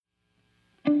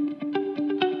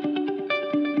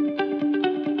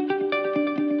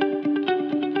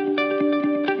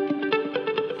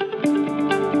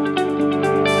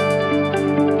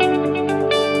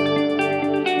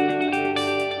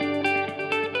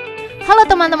Halo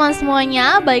teman-teman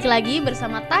semuanya, balik lagi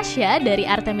bersama Tasya dari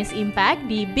Artemis Impact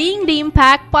di Being the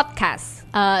Impact Podcast.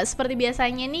 Seperti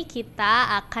biasanya nih,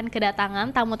 kita akan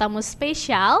kedatangan tamu-tamu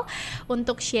spesial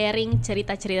untuk sharing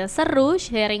cerita-cerita seru,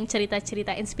 sharing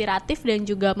cerita-cerita inspiratif dan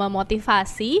juga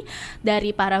memotivasi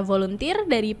dari para volunteer,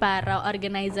 dari para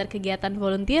organizer kegiatan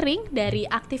volunteering, dari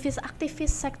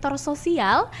aktivis-aktivis sektor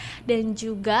sosial dan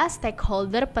juga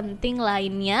stakeholder penting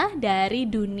lainnya dari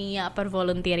dunia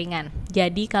pervolunteeringan.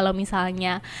 Jadi kalau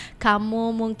misalnya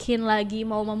kamu mungkin lagi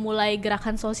mau memulai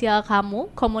gerakan sosial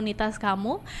kamu, komunitas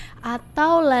kamu,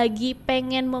 atau lagi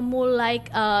pengen memulai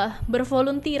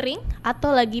bervolunteering,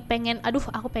 atau lagi pengen,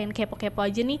 aku pengen kepo-kepo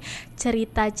aja nih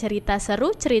cerita-cerita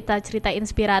seru, cerita-cerita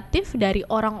inspiratif dari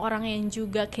orang-orang yang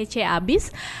juga kece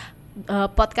abis,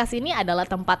 podcast ini adalah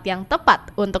tempat yang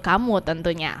tepat untuk kamu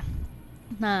tentunya.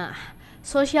 Nah,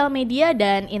 sosial media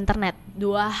dan internet,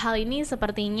 dua hal ini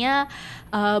sepertinya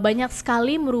banyak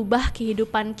sekali merubah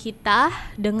kehidupan kita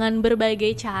dengan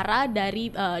berbagai cara dari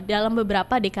dalam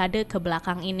beberapa dekade ke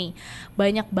belakang ini.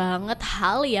 Banyak banget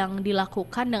hal yang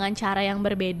dilakukan dengan cara yang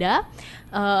berbeda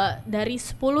dari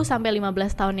 10 sampai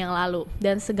 15 tahun yang lalu,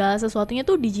 dan segala sesuatunya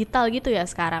tuh digital gitu ya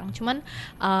sekarang. Cuman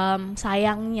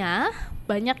sayangnya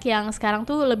banyak yang sekarang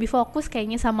tuh lebih fokus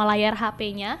kayaknya sama layar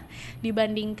HP-nya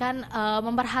dibandingkan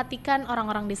memperhatikan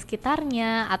orang-orang di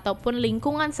sekitarnya ataupun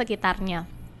lingkungan sekitarnya.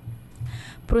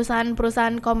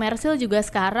 Perusahaan-perusahaan komersil juga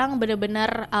sekarang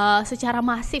benar-benar secara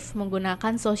masif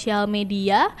menggunakan sosial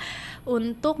media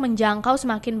untuk menjangkau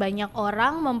semakin banyak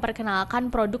orang, memperkenalkan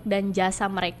produk dan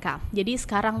jasa mereka. Jadi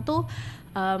sekarang tuh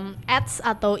ads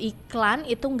atau iklan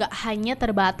itu nggak hanya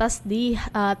terbatas di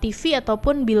TV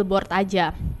ataupun billboard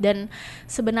aja. Dan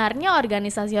sebenarnya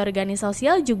organisasi-organisasi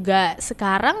sosial juga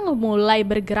sekarang mulai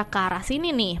bergerak ke arah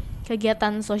sini nih.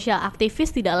 Kegiatan sosial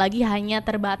aktivis tidak lagi hanya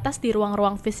terbatas di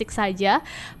ruang-ruang fisik saja,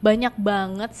 banyak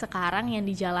banget sekarang yang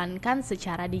dijalankan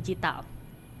secara digital.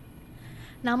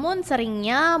 Namun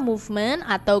seringnya movement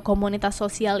atau komunitas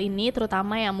sosial ini,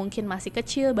 terutama yang mungkin masih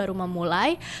kecil baru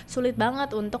memulai, sulit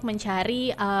banget untuk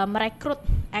mencari merekrut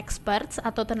experts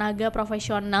atau tenaga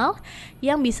profesional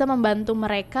yang bisa membantu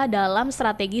mereka dalam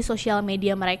strategi sosial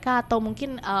media mereka atau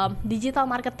mungkin digital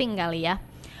marketing kali ya.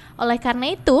 Oleh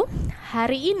karena itu,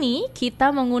 hari ini kita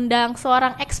mengundang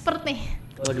seorang expert nih.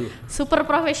 Waduh. Super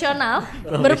profesional,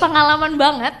 berpengalaman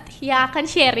banget, yang akan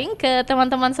sharing ke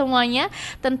teman-teman semuanya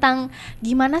tentang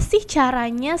gimana sih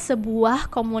caranya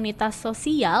sebuah komunitas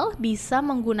sosial bisa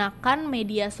menggunakan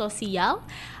media sosial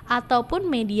ataupun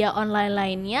media online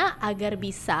lainnya agar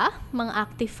bisa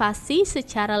mengaktifasi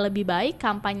secara lebih baik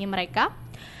kampanye mereka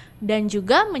dan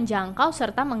juga menjangkau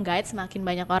serta menggait semakin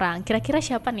banyak orang. Kira-kira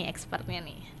siapa nih expertnya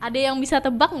nih? Ada yang bisa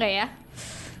tebak nggak ya?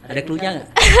 Ada cluenya nggak?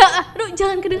 Aduh,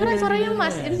 jangan kedengeran suaranya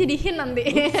Mas, ini jadi hint nanti.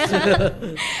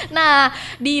 Nah,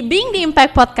 di Being the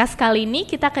Impact Podcast kali ini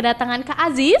kita kedatangan Kak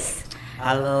Aziz.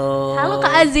 Halo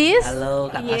Kak Aziz. Halo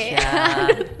Kak Tasya.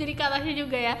 Jadi Kak Tasya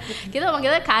juga ya. Kita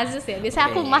manggilnya Kak Aziz ya. Biasanya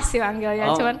aku Mas sih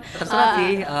manggilnya, cuman terserah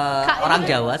sih, orang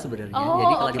Jawa sebenarnya.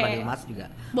 Jadi kalau dipanggil Mas juga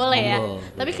boleh ya.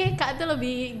 Tapi kayak Kak itu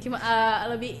lebih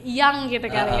lebih young gitu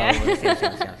kali ya. Siap.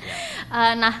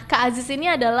 Nah, Kak Aziz ini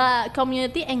adalah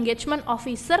Community Engagement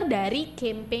Officer dari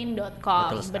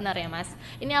Campaign.com. Benar ya Mas?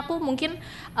 Ini aku mungkin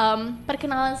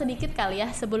perkenalan sedikit kali ya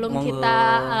sebelum kita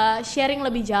sharing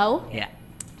lebih jauh. Ya.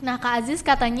 Nah, Kak Aziz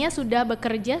katanya sudah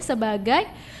bekerja sebagai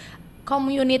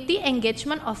Community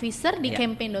Engagement Officer di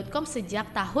Campaign.com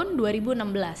sejak tahun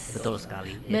 2016. Betul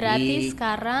sekali. Berarti jadi,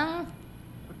 sekarang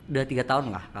udah 3 tahun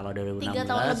lah kalau 2016. 3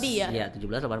 tahun lebih ya? Iya,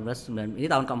 17, 18, 19. Ini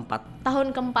tahun keempat. Tahun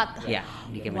keempat? Iya,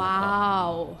 di Campaign.com.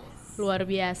 Wow, luar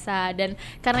biasa. Dan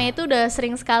karena itu udah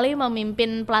sering sekali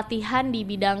memimpin pelatihan di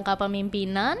bidang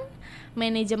kepemimpinan,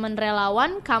 manajemen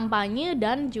relawan, kampanye,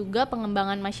 dan juga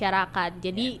pengembangan masyarakat.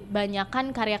 Jadi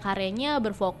banyakkan karya-karyanya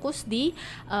berfokus di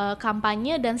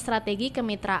kampanye dan strategi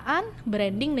kemitraan,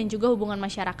 branding, dan juga hubungan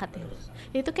masyarakat.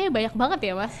 Itu kayak banyak banget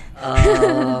ya Mas?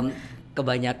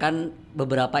 Kebanyakan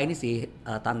beberapa ini sih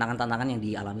tantangan-tantangan yang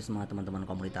dialami sama teman-teman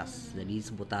komunitas. Jadi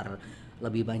seputar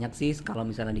lebih banyak sih kalau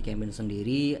misalnya di campaign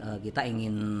sendiri kita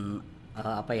ingin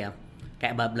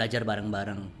kayak belajar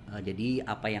bareng-bareng. Jadi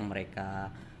apa yang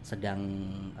mereka sedang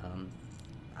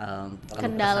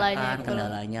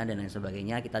kendalanya dan lain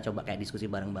sebagainya, kita coba kayak diskusi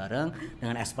bareng-bareng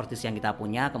dengan expertise yang kita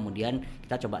punya, kemudian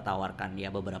kita coba tawarkan ya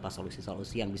beberapa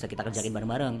solusi-solusi yang bisa kita kerjain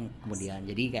bareng-bareng kemudian.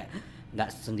 Jadi kayak nggak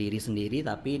sendiri-sendiri,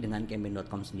 tapi dengan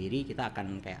campaign.com sendiri kita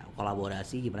akan kayak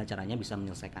kolaborasi gimana caranya bisa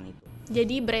menyelesaikan itu.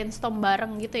 Jadi brainstorm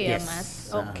bareng gitu ya, Yes. Mas.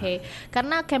 Oke.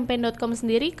 Karena campaign.com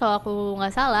sendiri kalau aku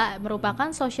nggak salah merupakan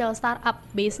social startup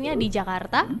base-nya di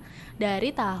Jakarta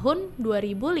dari tahun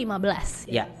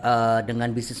 2015. Ya,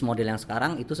 dengan bisnis model yang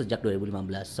sekarang itu sejak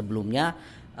 2015. Sebelumnya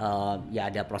ya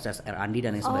ada proses R&D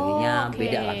dan lain sebagainya, oke.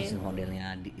 beda lah bisnis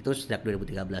modelnya. Itu sejak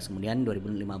 2013. Kemudian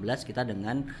 2015 kita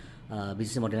dengan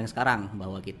bisnis model yang sekarang,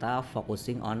 bahwa kita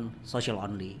focusing on social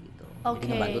only gitu. Jadi Oke.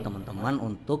 ngebantu teman-teman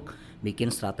untuk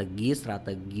bikin strategi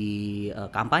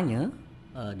kampanye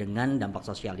dengan dampak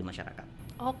sosial di masyarakat.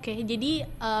 Oke, jadi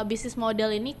bisnis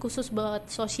model ini khusus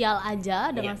buat sosial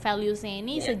aja dengan Iya. values-nya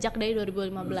ini sejak dari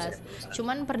 2015.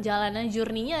 Cuman perjalanan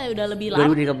journey-nya udah lebih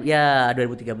lama.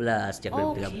 2013, sejak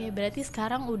 2013. Oke, berarti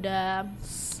sekarang udah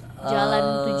jalan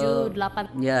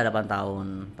 7-8. Ya 8 tahun.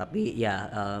 Tapi ya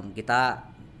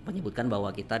kita menyebutkan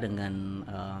bahwa kita dengan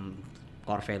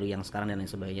core value yang sekarang dan lain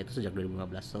sebagainya itu sejak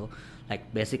 2015. So like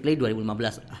basically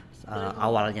 2015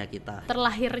 awalnya kita.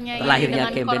 Terlahirnya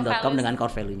dengan campaign.com core values. dengan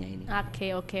core value-nya ini.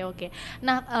 Oke.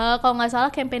 Nah, kalau nggak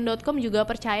salah campaign.com juga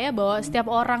percaya bahwa setiap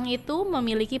orang itu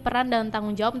memiliki peran dan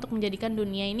tanggung jawab untuk menjadikan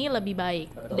dunia ini lebih baik.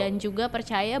 Betul. Dan juga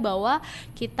percaya bahwa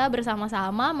kita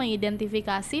bersama-sama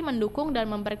mengidentifikasi, mendukung dan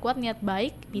memperkuat niat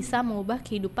baik bisa mengubah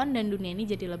kehidupan dan dunia ini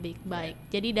jadi lebih baik.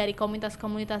 Jadi dari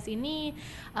komunitas-komunitas ini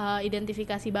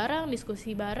identifikasi bareng,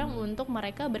 diskusi bareng untuk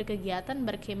mereka berkegiatan,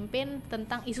 berkampanye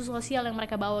tentang isu sosial yang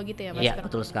mereka bawa gitu ya, Mas? Iya,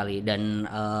 betul sekali. Dan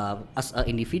as a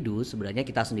individu sebenarnya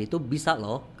kita sendiri itu bisa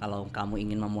loh, kalau kamu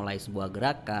ingin memulai sebuah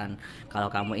gerakan, kalau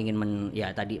kamu ingin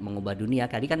tadi mengubah dunia.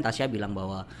 Tadi kan Tasya bilang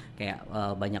bahwa kayak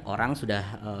banyak orang sudah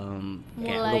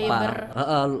kayak Mulai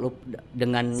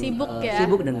dengan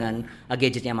sibuk dengan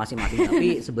gadgetnya masing-masing. Tapi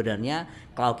sebenarnya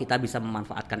kalau kita bisa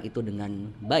memanfaatkan itu dengan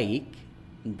baik,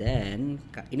 dan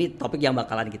ini topik yang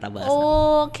bakalan kita bahas.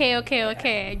 Oke.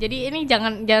 Jadi ini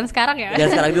jangan sekarang ya.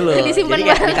 Jangan sekarang dulu. Disimpan Jadi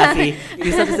kayak dikasih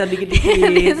teaser dikit-dikit.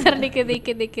 Teaser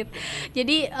dikit.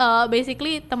 Jadi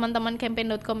basically teman-teman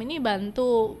campaign.com ini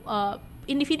bantu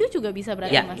individu juga bisa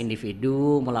berarti, Ya, Mas?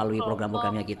 individu melalui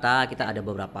program-programnya kita ada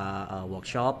beberapa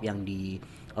workshop yang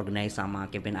diorganize sama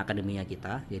campaign akademinya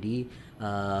kita. Jadi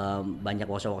banyak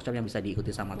workshop yang bisa diikuti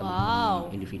sama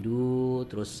teman-teman individu,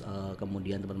 terus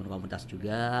kemudian teman-teman komunitas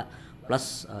juga.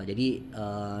 Plus jadi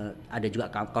ada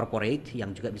juga corporate yang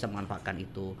juga bisa memanfaatkan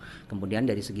itu. Kemudian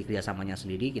dari segi kerjasamanya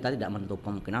sendiri kita tidak menutup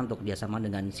kemungkinan untuk kerjasama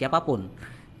dengan siapapun.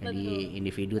 Jadi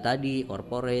individu tadi,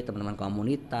 corporate, teman-teman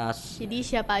komunitas. Jadi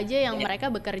siapa aja yang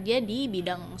mereka bekerja di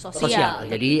bidang sosial.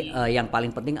 Jadi yang paling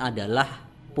penting adalah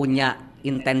punya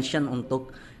intention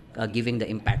untuk giving the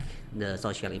impact, the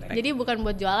social impact. Jadi bukan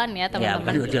buat jualan ya, teman-teman.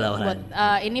 bukan buat jualan.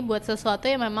 Ini buat sesuatu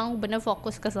yang memang benar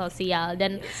fokus ke sosial.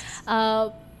 Dan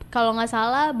kalau nggak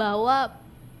salah bahwa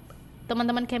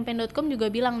teman-teman campaign.com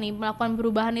juga bilang nih, melakukan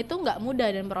perubahan itu nggak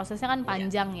mudah dan prosesnya kan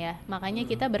panjang ya. Makanya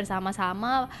kita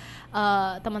bersama-sama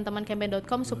teman-teman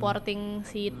campaign.com supporting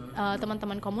si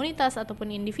teman-teman komunitas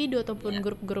ataupun individu ataupun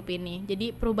grup-grup ini.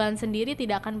 Jadi perubahan sendiri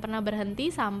tidak akan pernah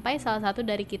berhenti sampai salah satu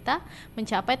dari kita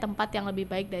mencapai tempat yang lebih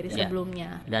baik dari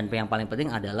sebelumnya. Dan yang paling penting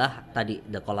adalah tadi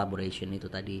the collaboration itu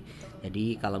tadi.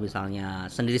 Jadi kalau misalnya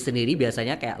sendiri-sendiri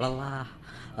biasanya kayak lelah.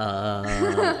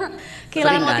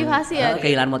 Kehilangan motivasi ya.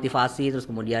 Kehilangan motivasi, terus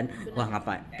kemudian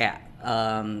ngapain kayak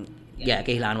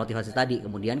kehilangan motivasi tadi.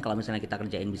 Kemudian kalau misalnya kita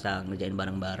bisa ngerjain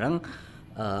bareng-bareng,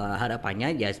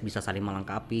 harapannya ya bisa saling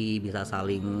melengkapi, bisa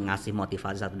saling ngasih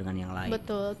motivasi satu dengan yang lain.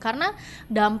 Betul, karena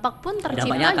dampak pun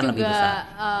Dampaknya tercipta akan lebih besar.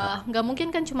 juga nggak mungkin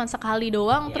kan cuma sekali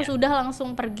doang terus udah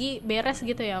langsung pergi beres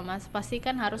gitu ya, Mas. Pasti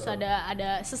kan harus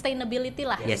ada sustainability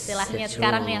lah istilahnya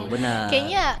sekarang yang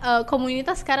kayaknya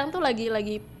komunitas sekarang tuh lagi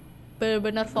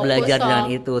benar-benar fokus belajar soal dengan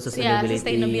itu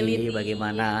sustainability,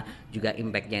 bagaimana juga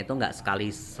impactnya itu nggak sekali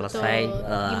selesai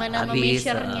gimana habis,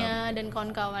 memeasure-nya dan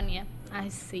kawan-kawannya. I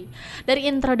see. Dari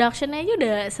introduction-nya aja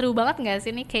udah seru banget nggak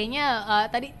sih nih? Kayaknya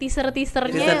tadi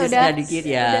teaser-teasernya udah dikit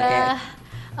ya, udah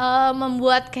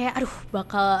membuat kayak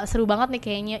bakal seru banget nih,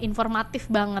 kayaknya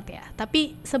informatif banget ya.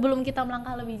 Tapi sebelum kita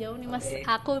melangkah lebih jauh nih, Mas,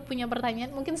 aku punya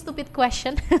pertanyaan, mungkin stupid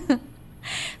question.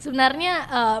 Sebenarnya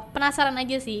penasaran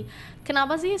aja sih,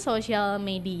 kenapa sih sosial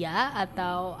media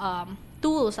atau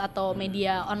tools atau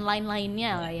media online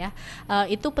lainnya lah ya,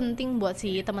 itu penting buat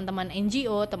si teman-teman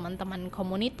NGO, teman-teman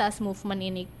komunitas movement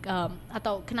ini,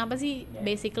 atau kenapa sih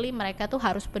basically mereka tuh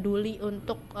harus peduli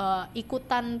untuk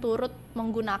ikutan turut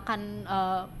menggunakan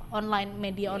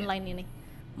media online ini?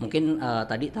 mungkin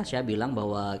tadi Tasya bilang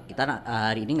bahwa kita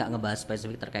hari ini nggak ngebahas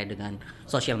spesifik terkait dengan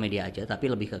sosial media aja, tapi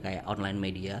lebih ke kayak online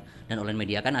media. Dan online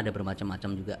media kan ada bermacam-macam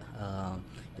juga.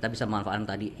 Kita bisa memanfaatkan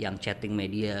tadi yang chatting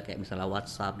media kayak misalnya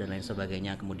WhatsApp dan lain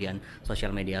sebagainya. Kemudian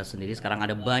sosial media sendiri sekarang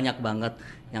ada banyak banget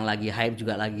yang lagi hype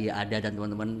juga lagi ada, dan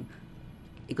teman-teman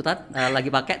ikutan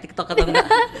lagi pakai TikTok atau enggak?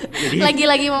 Jadi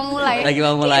lagi mau mulai. Lagi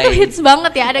mau mulai. Itu hits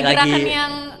banget ya, ada Lagi- gerakan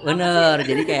yang bener.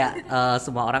 Jadi kayak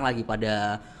semua orang lagi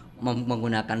pada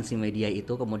menggunakan si media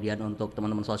itu, kemudian untuk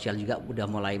teman-teman sosial juga udah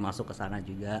mulai masuk ke sana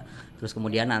juga. Terus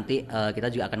kemudian nanti kita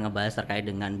juga akan ngebahas terkait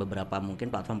dengan beberapa mungkin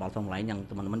platform-platform lain yang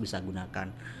teman-teman bisa gunakan.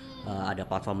 Ada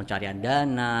platform pencarian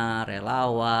dana,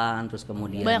 relawan, terus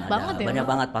kemudian Banyak ada banget ya, banyak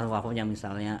Bang? banget platform yang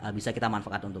misalnya bisa kita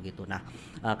manfaatkan untuk itu. Nah,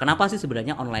 kenapa sih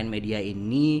sebenarnya online media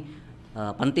ini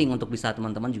penting untuk bisa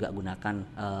teman-teman juga gunakan?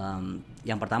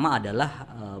 Yang pertama adalah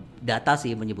data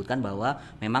sih menyebutkan bahwa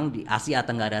memang di Asia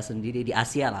Tenggara sendiri, di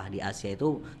Asia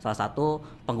itu salah satu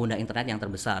pengguna internet yang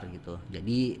terbesar gitu.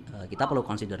 Jadi kita perlu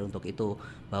consider untuk itu,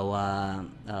 bahwa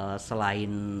selain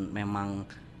memang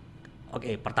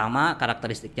pertama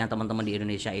karakteristiknya teman-teman di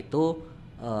Indonesia itu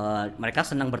mereka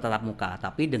senang bertatap muka,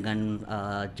 tapi dengan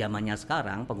zamannya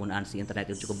sekarang penggunaan si internet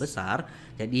itu cukup besar.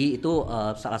 Jadi itu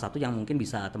salah satu yang mungkin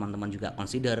bisa teman-teman juga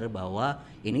consider, bahwa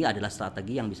ini adalah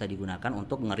strategi yang bisa digunakan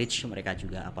untuk nge-reach mereka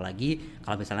juga. Apalagi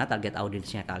kalau misalnya target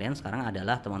audiensnya kalian sekarang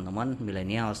adalah teman-teman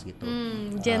millennials gitu.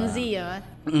 Gen Z ya.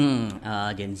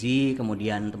 Gen Z,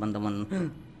 kemudian teman-teman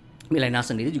milenial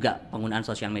sendiri juga penggunaan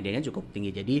sosial medianya cukup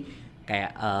tinggi. Jadi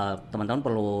kayak teman-teman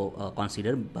perlu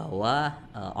consider bahwa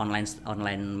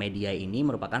online media ini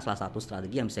merupakan salah satu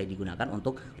strategi yang bisa digunakan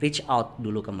untuk reach out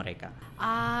dulu ke mereka.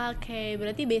 Oke,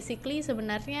 berarti basically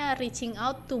sebenarnya reaching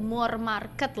out to more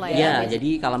market lah ya. Iya,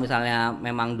 jadi kalau misalnya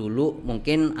memang dulu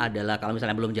mungkin adalah kalau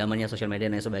misalnya belum zamannya sosial media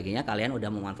dan sebagainya, kalian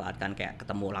udah memanfaatkan kayak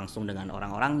ketemu langsung dengan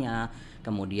orang-orangnya,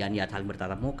 kemudian ya saling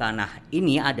bertatap muka. Nah,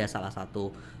 ini ada salah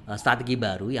satu strategi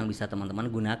baru yang bisa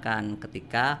teman-teman gunakan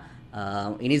ketika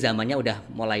ini zamannya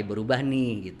udah mulai berubah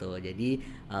nih gitu. Jadi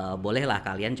bolehlah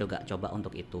kalian coba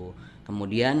untuk itu.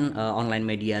 Kemudian online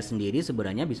media sendiri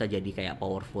sebenarnya bisa jadi kayak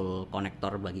powerful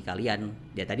konektor bagi kalian.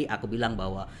 Ya tadi aku bilang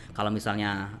bahwa kalau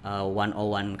misalnya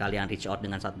one-on-one kalian reach out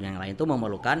dengan satu yang lain itu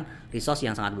memerlukan resource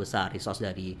yang sangat besar, resource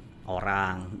dari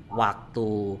orang,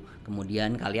 waktu.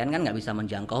 Kemudian kalian kan nggak bisa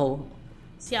menjangkau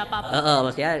Siapapun.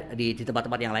 maksudnya di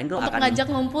tempat-tempat yang lain tuh Untuk akan ngajak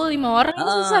ngumpul 5 orang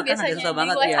susah kan biasanya. susah di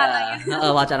banget wacana ya.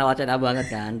 Wacana-wacana banget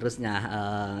kan. Terusnya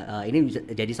ini bisa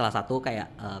jadi salah satu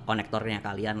kayak konektornya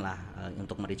kalian lah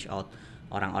untuk me-reach out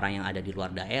orang-orang yang ada di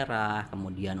luar daerah,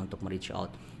 kemudian untuk me-reach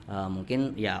out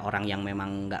mungkin ya orang yang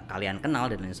memang nggak kalian kenal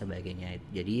dan lain sebagainya.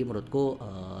 Jadi menurutku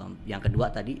yang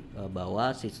kedua tadi bahwa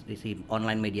si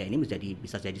online media ini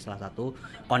bisa jadi salah satu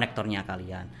konektornya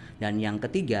kalian. Dan yang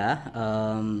ketiga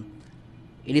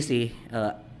ini sih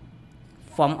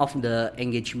form of the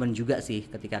engagement juga sih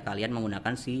ketika kalian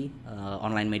menggunakan si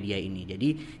online media ini.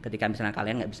 Jadi ketika misalnya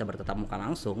kalian nggak bisa bertatap muka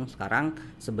langsung, sekarang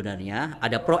sebenarnya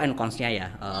ada pro and cons-nya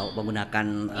ya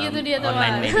menggunakan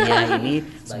online media ini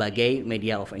sebagai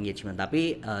media of engagement.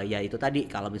 Tapi ya itu tadi,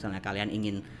 kalau misalnya kalian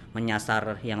ingin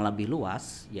menyasar yang lebih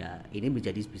luas, ya ini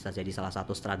bisa jadi salah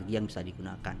satu strategi yang bisa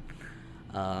digunakan.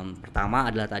 Pertama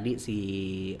adalah tadi si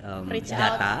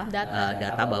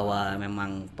data bahwa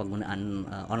memang penggunaan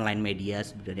online media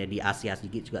sebenarnya di Asia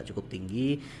juga cukup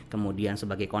tinggi, kemudian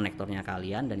sebagai konektornya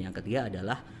kalian, dan yang ketiga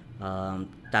adalah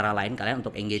cara lain kalian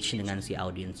untuk engage dengan si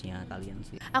audiensnya kalian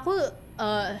sih. Aku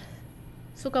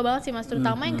suka banget sih Mas,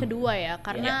 terutama yang kedua ya,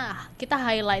 karena kita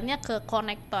highlightnya ke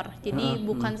konektor. Jadi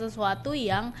bukan sesuatu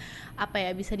yang apa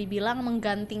ya bisa dibilang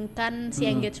menggantikan si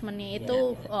engagementnya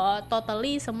itu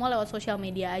totally semua lewat sosial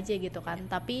media aja gitu kan,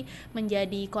 tapi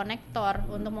menjadi konektor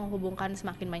untuk menghubungkan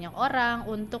semakin banyak orang,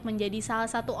 untuk menjadi salah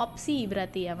satu opsi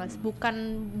berarti ya Mas,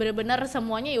 bukan benar-benar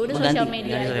semuanya ya udah sosial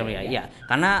media. Iya,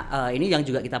 karena ini yang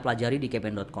juga kita pelajari di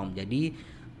campaign.com.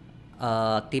 Jadi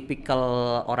tipikal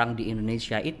orang di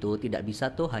Indonesia itu tidak bisa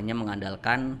tuh hanya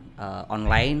mengandalkan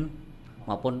online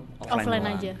maupun offline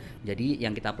aja. Jadi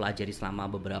yang kita pelajari selama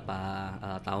beberapa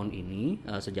tahun ini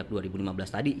sejak 2015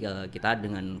 tadi kita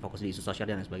dengan fokus di isu sosial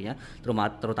dan lain sebagainya,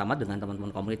 terutama dengan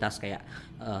teman-teman komunitas kayak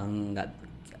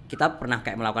kita pernah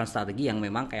kayak melakukan strategi yang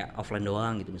memang kayak offline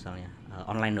doang gitu misalnya,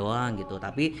 online doang gitu,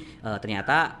 tapi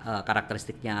ternyata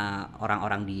karakteristiknya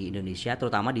orang-orang di Indonesia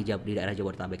terutama di daerah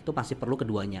Jabodetabek itu pasti perlu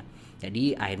keduanya.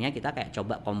 Jadi akhirnya kita kayak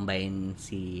coba combine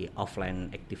si offline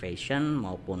activation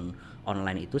maupun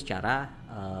online itu secara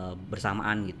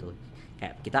bersamaan gitu.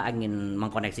 Kayak kita ingin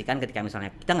mengkoneksikan ketika misalnya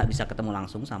kita nggak bisa ketemu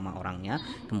langsung sama orangnya,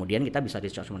 kemudian kita bisa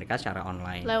reach out mereka secara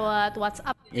online. Lewat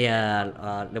WhatsApp. Ya,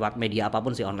 lewat media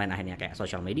apapun sih online akhirnya, kayak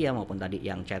sosial media maupun tadi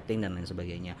yang chatting dan lain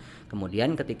sebagainya.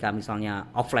 Kemudian ketika misalnya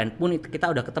offline pun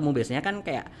kita udah ketemu, biasanya kan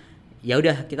kayak ya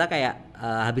udah kita kayak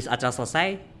habis acara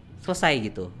selesai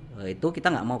gitu. Itu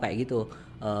kita nggak mau kayak gitu.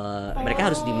 Mereka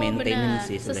harus di maintain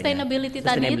sih sebenarnya.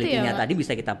 Sustainability-nya tadi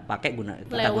bisa kita pakai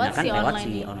kita gunakan lewat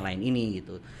si online ini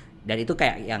gitu. Dan itu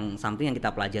kayak yang something yang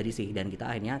kita pelajari sih, dan kita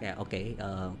akhirnya kayak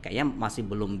kayaknya masih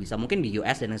belum bisa, mungkin di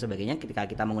US dan lain sebagainya ketika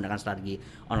kita menggunakan strategi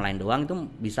online doang itu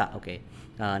bisa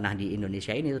nah di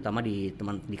Indonesia ini terutama di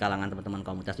kalangan teman-teman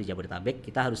komunitas di Jabodetabek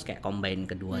kita harus kayak combine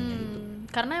keduanya gitu.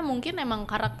 Karena mungkin emang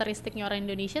karakteristiknya orang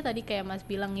Indonesia tadi kayak Mas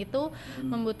bilang itu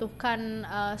membutuhkan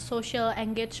social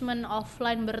engagement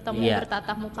offline,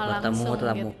 bertatap muka langsung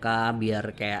muka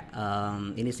biar kayak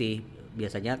ini sih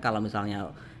biasanya kalau misalnya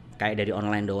kayak dari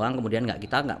online doang kemudian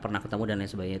kita nggak pernah ketemu dan lain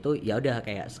sebagainya, itu ya udah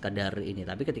kayak sekadar ini.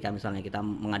 Tapi ketika misalnya kita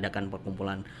mengadakan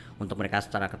perkumpulan untuk mereka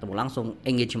secara ketemu langsung,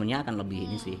 engagementnya akan lebih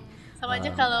ini sih, sama aja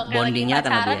kalau bondingnya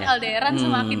akan lebih LDRan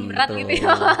semakin berat betul. gitu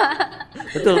ya.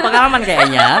 Betul, pengalaman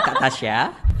kayaknya Kak Tasya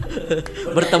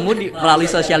bertemu melalui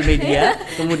sosial media,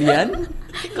 kemudian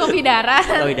kopi darat.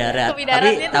 Tapi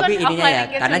kan ininya ya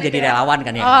karena jadi relawan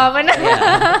kan ya. Oh benar. Ya.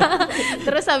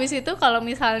 Terus habis itu kalau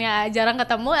misalnya jarang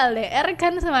ketemu LDR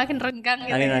kan semakin renggang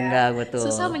gitu. Renggang, betul.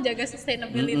 Susah menjaga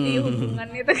sustainability hubungan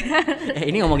itu kan.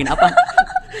 Ini ngomongin apa?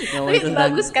 Tapi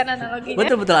bagus kan analoginya.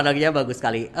 Betul analoginya bagus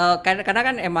sekali. Karena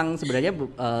kan emang sebenarnya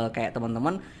kayak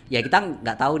teman-teman ya kita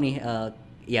nggak tahu nih.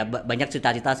 Ya banyak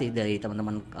cita-cita sih dari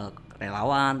teman-teman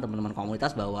relawan, teman-teman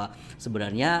komunitas bahwa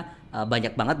sebenarnya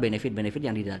banyak banget benefit-benefit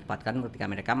yang didapatkan ketika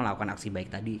mereka melakukan aksi baik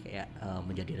tadi, kayak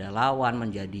menjadi relawan,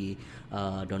 menjadi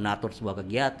donatur sebuah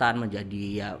kegiatan,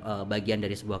 menjadi bagian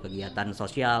dari sebuah kegiatan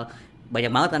sosial.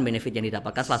 Banyak banget kan benefit yang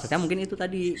didapatkan, salah satunya mungkin itu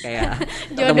tadi kayak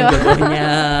ketemu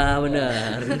jodohnya,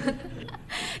 benar.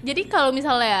 Jadi kalau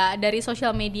misalnya dari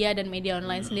sosial media dan media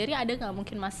online sendiri ada nggak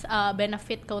mungkin Mas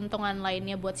benefit keuntungan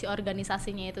lainnya buat si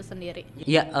organisasinya itu sendiri?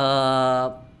 Ya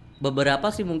beberapa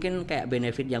sih mungkin kayak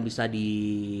benefit yang bisa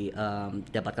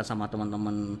didapatkan sama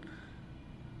teman-teman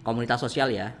komunitas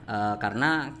sosial ya,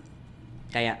 karena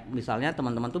kayak misalnya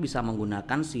teman-teman tuh bisa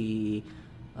menggunakan si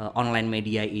online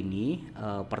media ini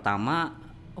pertama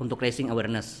untuk raising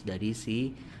awareness dari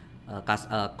si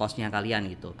cost-nya kalian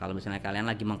gitu. Kalau misalnya kalian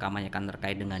lagi mengkampanyekan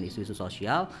terkait dengan isu-isu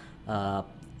sosial,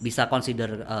 bisa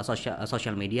consider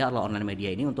social media atau online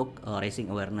media ini untuk raising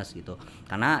awareness gitu.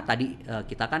 Karena tadi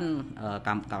kita kan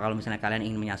kalau misalnya kalian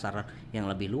ingin menyasar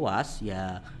yang lebih luas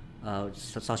ya,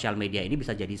 social media ini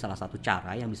bisa jadi salah satu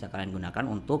cara yang bisa kalian gunakan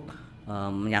untuk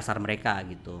menyasar mereka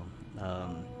gitu.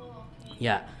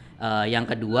 Yang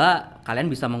kedua, kalian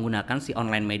bisa menggunakan si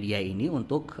online media ini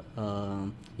untuk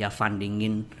ya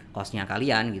fundingin cost-nya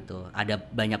kalian gitu. Ada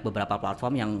banyak beberapa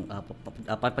platform yang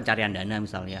pencarian dana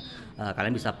misalnya.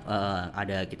 Kalian bisa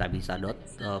ada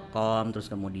kitabisa.com, terus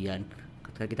kemudian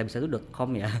kitabisa itu .com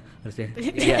ya harusnya.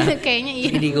 Ya, kayaknya iya.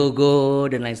 Indiegogo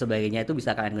dan lain sebagainya itu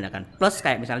bisa kalian gunakan. Plus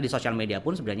kayak misalnya di sosial media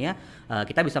pun sebenarnya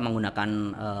kita bisa menggunakan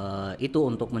itu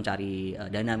untuk mencari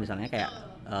dana, misalnya kayak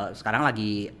sekarang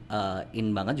lagi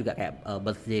in banget juga kayak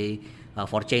birthday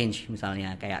for change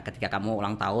misalnya, kayak ketika kamu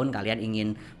ulang tahun kalian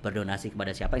ingin berdonasi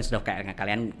kepada siapa, instead of kayak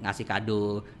kalian ngasih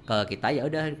kado ke kita, ya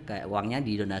udah kayak uangnya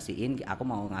didonasiin, aku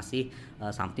mau ngasih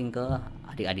something ke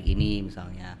adik-adik ini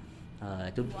misalnya.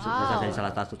 Itu bisa jadi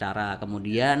salah satu cara.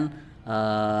 Kemudian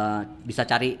bisa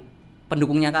cari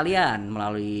pendukungnya kalian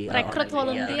melalui rekrut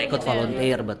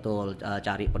volunteer, betul.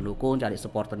 Cari pendukung, cari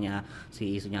supporternya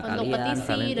si isunya untuk kalian,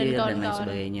 volunteer dan lain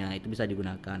sebagainya. Itu bisa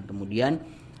digunakan. Kemudian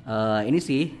ini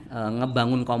sih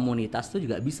ngebangun komunitas tuh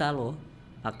juga bisa loh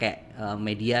pakai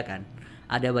media kan.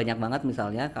 Ada banyak banget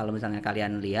misalnya kalau misalnya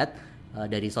kalian lihat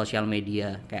dari sosial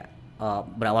media kayak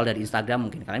berawal dari Instagram,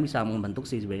 mungkin kalian bisa membentuk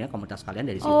sih sebenarnya komunitas kalian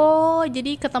dari situ. Oh,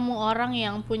 jadi ketemu orang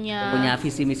yang punya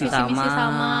visi misi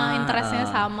sama, interestnya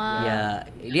sama. Ya,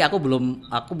 ini aku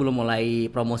belum mulai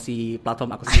promosi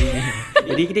platform aku sendiri.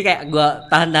 Jadi ini kayak gua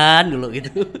tahan dulu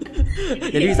gitu.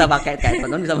 Jadi bisa pakai kayak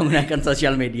teman-teman bisa menggunakan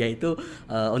sosial media itu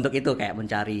untuk itu kayak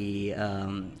mencari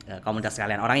komunitas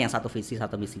kalian, orang yang satu visi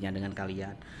satu misinya dengan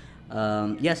kalian.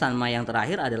 Ya sama yang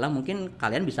terakhir adalah mungkin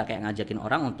kalian bisa kayak ngajakin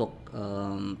orang untuk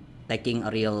taking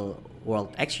a real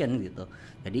world action gitu.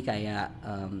 Jadi kayak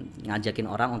ngajakin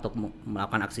orang untuk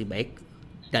melakukan aksi baik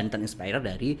dan terinspire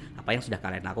dari apa yang sudah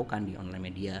kalian lakukan di online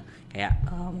media. Kayak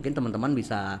mungkin teman-teman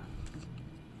bisa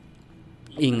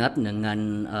ingat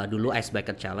dengan dulu Ice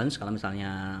Bucket Challenge. Kalau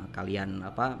misalnya kalian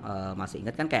masih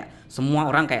ingat kan, kayak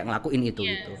semua orang kayak ngelakuin itu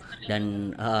gitu.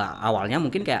 Dan awalnya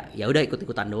mungkin kayak ya udah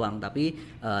ikut-ikutan doang, tapi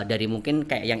dari mungkin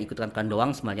kayak yang ikut-ikutan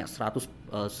doang sebanyak 100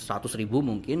 ribu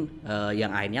mungkin,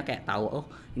 yang akhirnya kayak tahu, oh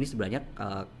ini sebenarnya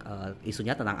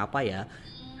isunya tentang apa ya,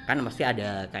 kan mesti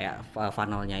ada kayak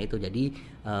funnelnya itu. Jadi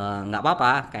nggak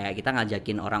apa-apa kayak kita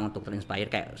ngajakin orang untuk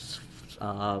terinspire kayak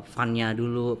funnya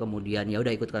dulu, kemudian ya udah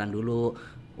ikut-ikutan dulu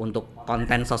untuk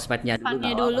konten sosmednya dulu.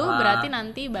 Funnya dulu berarti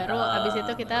nanti baru abis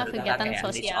itu kita kegiatan reach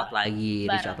sosial out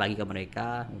lagi ke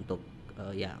mereka untuk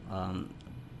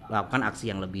lakukan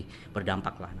aksi yang lebih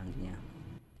berdampak lah nantinya.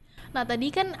 Nah tadi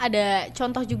kan ada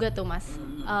contoh juga tuh Mas,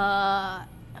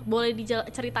 boleh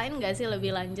diceritain nggak sih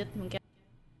lebih lanjut mungkin?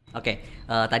 Oke,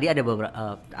 tadi ada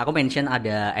beberapa, aku mention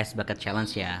ada Ice Bucket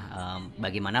Challenge ya.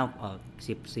 Bagaimana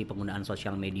si penggunaan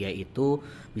sosial media itu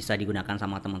bisa digunakan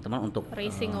sama teman-teman untuk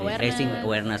raising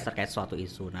awareness terkait suatu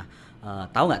isu. Nah,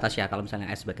 tahu nggak Tasya kalau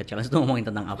misalnya Ice Bucket Challenge itu ngomongin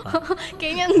tentang apa?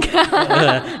 Kayaknya enggak.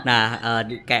 Nah,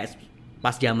 kayak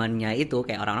pas zamannya itu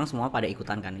kayak orang-orang semua pada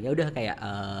ikutan kan. Ya udah kayak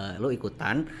lo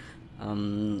ikutan.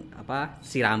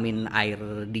 Siramin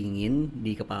air dingin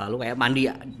di kepala lu, kayak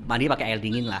mandi pakai air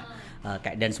dingin lah.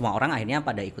 Dan semua orang akhirnya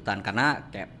pada ikutan karena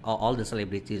kayak all the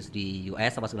celebrities di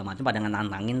US apa segala macam pada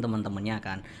nantangin teman-temannya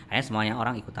kan. Akhirnya semuanya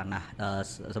orang ikutan. Nah,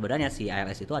 sebenarnya si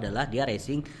ALS itu adalah dia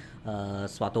racing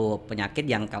suatu penyakit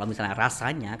yang kalau misalnya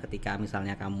rasanya ketika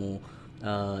misalnya kamu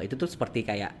itu tuh seperti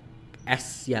kayak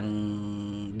es yang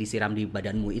disiram di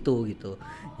badanmu itu gitu.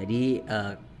 Jadi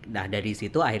nah dari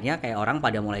situ akhirnya kayak orang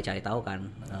pada mulai cari tahu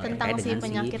kan tentang si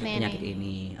penyakit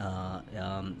ini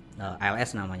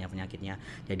ALS namanya penyakitnya.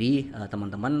 Jadi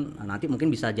teman-teman nanti mungkin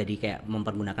bisa jadi kayak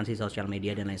mempergunakan si sosial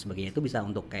media dan lain sebagainya itu bisa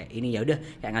untuk kayak ini, ya udah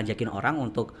kayak ngajakin orang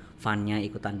untuk funnya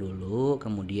ikutan dulu,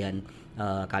 kemudian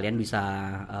kalian bisa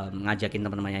ngajakin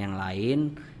teman-temannya yang lain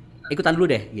ikutan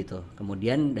dulu deh gitu.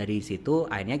 Kemudian dari situ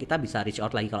akhirnya kita bisa reach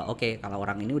out lagi kalau kalau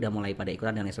orang ini udah mulai pada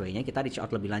ikutan dan lain sebagainya, kita reach out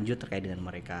lebih lanjut terkait dengan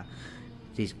mereka.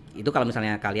 Itu kalau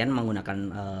misalnya kalian menggunakan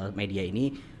media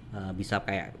ini bisa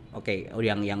kayak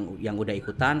yang udah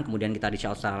ikutan, kemudian kita reach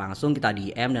out secara langsung, kita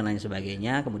DM dan lain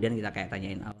sebagainya, kemudian kita kayak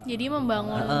tanyain jadi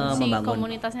membangun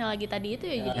komunitasnya lagi tadi itu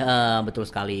ya. Jadi betul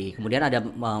sekali. Kemudian ada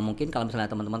mungkin kalau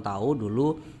misalnya teman-teman tahu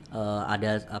dulu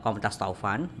ada komunitas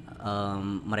Taufan,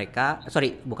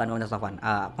 bukan komunitas Taufan,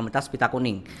 komunitas Pita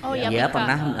Kuning. Dia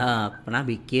pernah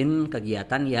bikin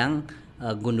kegiatan yang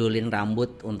gundulin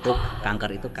rambut untuk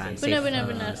kanker itu kan.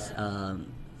 Benar.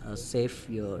 Save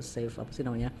apa sih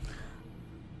namanya?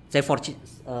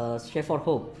 Save for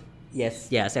Hope. Yes,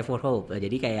 ya, Save for Hope.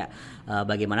 Jadi kayak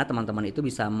bagaimana teman-teman itu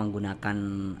bisa menggunakan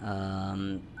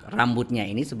rambutnya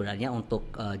ini sebenarnya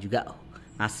untuk juga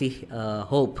ngasih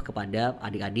hope kepada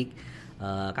adik-adik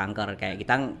kanker. Kayak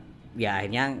kita ya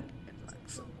akhirnya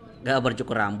gak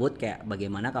bercukur rambut, kayak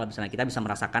bagaimana kalau misalnya kita bisa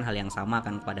merasakan hal yang sama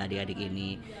kan kepada adik-adik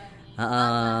ini.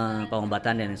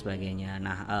 Pengobatan dan sebagainya.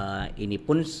 Nah, ini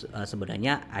pun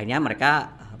sebenarnya akhirnya mereka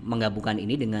menggabungkan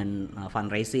ini dengan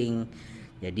fundraising.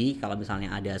 Jadi kalau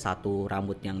misalnya ada satu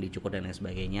rambut yang dicukur dan lain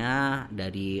sebagainya,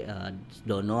 dari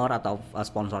donor atau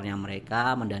sponsornya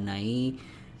mereka mendanai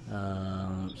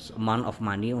amount of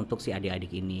money untuk si adik-adik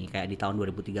ini. Kayak di tahun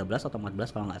 2013 atau 2014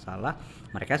 kalau nggak salah,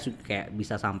 mereka kayak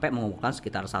bisa sampai mengumpulkan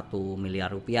sekitar 1 miliar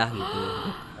rupiah gitu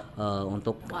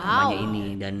untuk kampanye ini.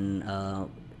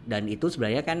 Dan itu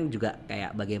sebenarnya kan juga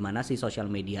kayak bagaimana sih sosial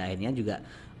media akhirnya juga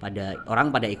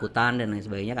pada ikutan dan lain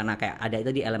sebagainya, karena kayak ada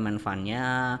itu di elemen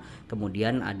funnya,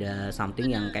 kemudian ada something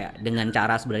yang kayak dengan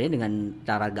cara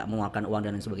gak mengeluarkan uang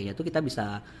dan lain sebagainya itu kita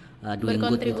bisa doing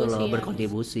good gitu loh,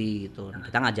 berkontribusi gitu.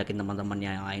 Kita ngajakin teman-temannya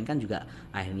yang lain kan juga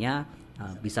akhirnya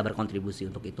bisa berkontribusi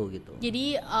untuk itu gitu.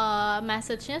 Jadi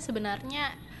message-nya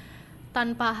sebenarnya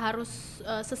tanpa harus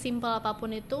sesimpel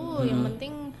apapun itu, yang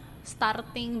penting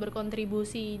starting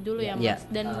berkontribusi dulu ya Mas.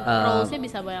 Dan roles-nya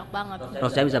bisa banyak banget.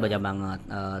 Roles-nya bisa banyak banget.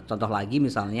 Contoh lagi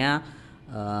misalnya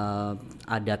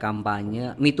ada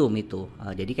kampanye Me Too.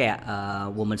 Jadi kayak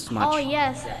Women's March. Oh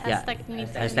yes,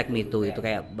 hashtag Me Too itu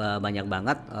kayak banyak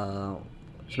banget.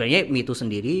 Sebenarnya Me Too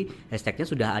sendiri hashtagnya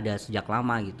sudah ada sejak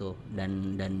lama gitu,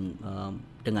 dan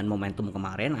dengan momentum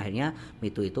kemarin akhirnya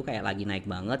Me Too itu kayak lagi naik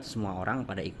banget, semua orang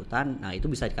pada ikutan. Nah itu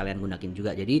bisa kalian gunakin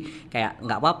juga. Jadi kayak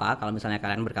nggak apa-apa kalau misalnya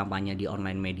kalian berkampanye di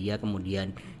online media,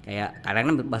 kemudian kayak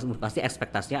kalian pasti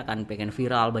ekspektasinya akan pengen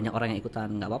viral, banyak orang yang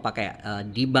ikutan. Nggak apa-apa, kayak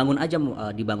dibangun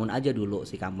aja dulu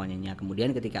si kampanyenya.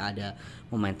 Kemudian ketika ada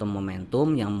momentum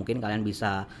yang mungkin kalian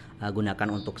bisa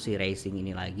gunakan untuk si racing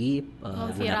ini lagi,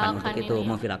 gunakan untuk itu,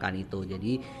 memviralkan itu.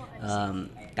 Jadi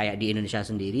kayak di Indonesia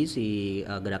sendiri si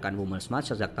gerakan Women's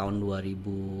March sejak tahun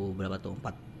 2000 berapa tuh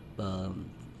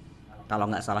kalau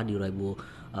nggak salah di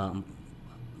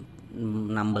 2016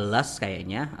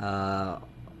 kayaknya,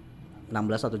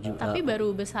 16 atau Tapi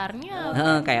baru besarnya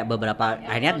kayak beberapa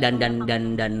akhirnya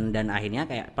dan akhirnya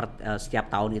kayak setiap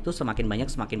tahun itu semakin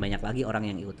banyak lagi orang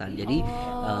yang ikutan. Jadi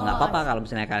nggak apa-apa kalau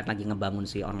misalnya kalian lagi ngebangun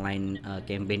si online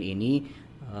campaign ini,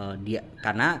 dia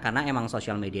karena emang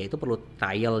sosial media itu perlu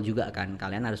trial juga kan,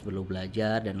 kalian harus perlu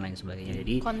belajar dan lain sebagainya.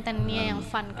 Jadi kontennya yang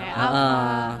fun kayak apa,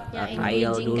 yang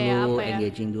trial engaging dulu, kayak apa ya.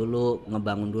 engaging dulu,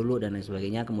 ngebangun dulu dan lain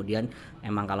sebagainya. Kemudian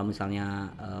emang kalau misalnya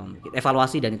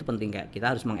evaluasi, dan itu penting, kayak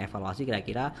kita harus mengevaluasi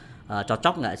kira-kira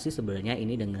cocok nggak sih sebenarnya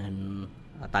ini dengan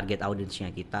target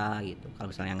audiensnya kita gitu. Kalau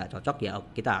misalnya nggak cocok ya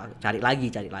kita cari lagi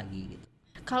gitu.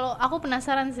 Kalau aku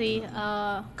penasaran sih,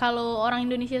 kalau orang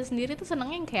Indonesia sendiri tuh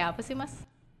senengnya yang kayak apa sih Mas?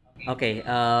 Oke,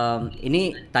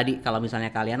 ini tadi kalau misalnya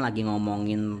kalian lagi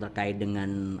ngomongin terkait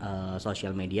dengan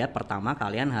sosial media, pertama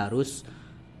kalian harus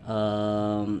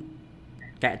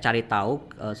kayak cari tahu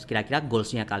kira-kira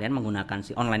goalsnya kalian menggunakan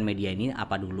si online media ini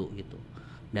apa dulu gitu.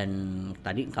 Dan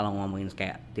tadi kalau ngomongin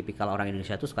kayak tipikal orang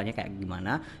Indonesia tuh sukanya kayak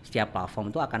gimana, setiap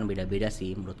platform tuh akan beda-beda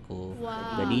sih menurutku.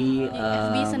 Jadi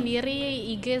FB sendiri,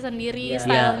 IG sendiri, ya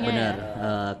stylenya. benar,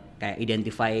 kayak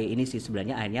identify ini sih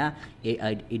sebenarnya, akhirnya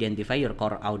identify your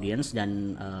core audience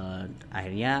dan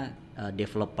akhirnya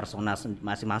develop persona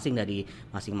masing-masing dari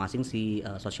masing-masing si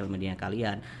social media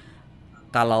kalian.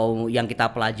 Kalau yang kita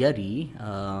pelajari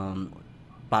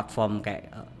platform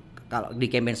kayak kalau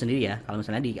di campaign sendiri ya, kalau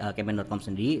misalnya di campaign.com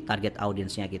sendiri, target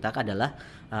audiensnya kita adalah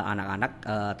anak-anak,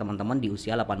 teman-teman di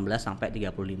usia 18 sampai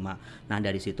 35. Nah,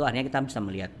 dari situ akhirnya kita bisa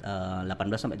melihat 18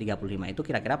 sampai 35 itu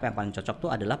kira-kira apa yang paling cocok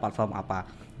tuh adalah platform apa.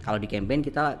 Kalau di campaign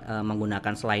kita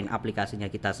menggunakan selain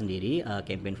aplikasinya kita sendiri,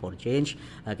 Campaign for Change,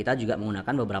 kita juga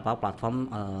menggunakan beberapa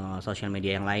platform social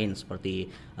media yang lain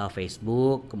seperti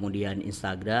Facebook, kemudian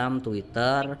Instagram,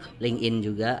 Twitter, LinkedIn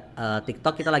juga,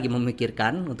 TikTok kita lagi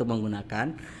memikirkan untuk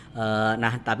menggunakan.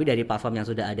 Nah, tapi dari platform yang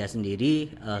sudah ada sendiri,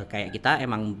 kayak kita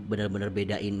emang benar-benar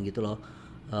bedain gitu loh.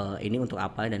 Ini untuk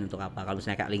apa dan untuk apa. Kalau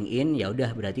misalnya kayak LinkedIn, ya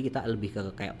udah berarti kita lebih ke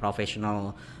kayak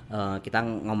profesional. Kita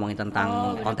ngomongin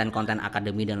tentang konten-konten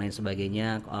akademi dan lain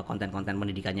sebagainya, konten-konten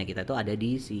pendidikannya kita itu ada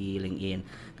di si LinkedIn.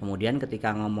 Kemudian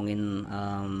ketika ngomongin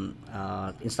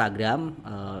Instagram,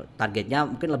 targetnya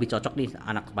mungkin lebih cocok nih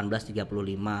anak 18-35.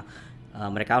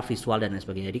 Mereka visual dan lain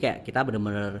sebagainya. Jadi kayak kita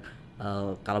benar-benar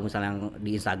kalau misalnya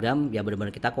di Instagram ya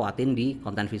benar-benar kita kuatin di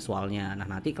konten visualnya. Nah,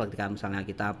 nanti kalau misalnya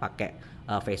kita pakai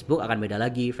Facebook akan beda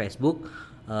lagi. Facebook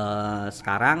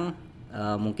sekarang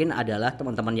mungkin adalah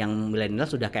teman-teman yang milenial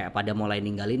sudah kayak pada mulai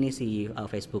ninggalin nih si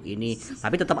Facebook ini,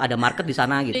 tapi tetap ada market di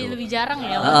sana gitu. Lebih jarang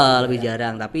ya. Lebih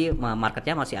jarang, tapi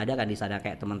marketnya masih ada kan di sana,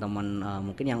 kayak teman-teman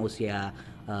mungkin yang usia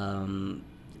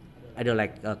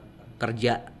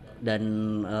kerja dan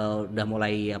udah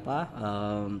mulai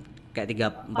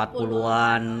kayak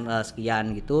 40-an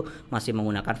sekian gitu, masih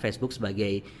menggunakan Facebook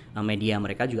sebagai media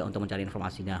mereka juga untuk mencari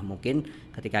informasi. Nah, mungkin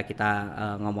ketika kita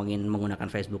ngomongin menggunakan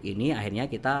Facebook ini,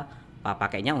 akhirnya kita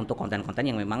pakainya untuk konten-konten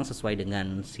yang memang sesuai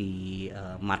dengan si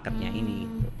marketnya ini.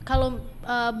 Kalau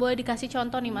boleh dikasih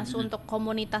contoh nih Mas, untuk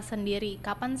komunitas sendiri,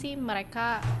 kapan sih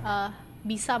mereka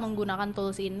bisa menggunakan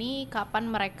tools ini? Kapan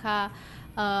mereka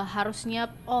harusnya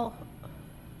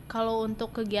kalau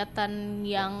untuk kegiatan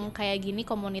yang kayak gini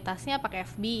komunitasnya pakai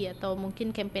FB, atau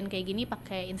mungkin campaign kayak gini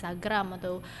pakai Instagram,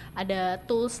 atau ada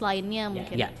tools lainnya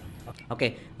mungkin? Ya.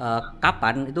 Oke,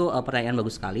 kapan itu pertanyaan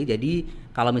bagus sekali. Jadi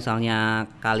kalau misalnya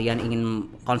kalian ingin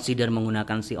consider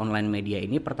menggunakan si online media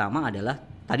ini, pertama adalah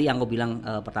tadi yang gue bilang,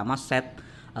 pertama set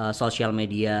social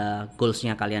media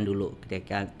goals-nya kalian dulu.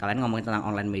 Ketika kalian ngomongin tentang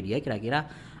online media, kira-kira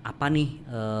apa nih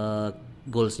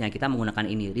goalsnya kita menggunakan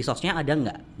ini, resource-nya ada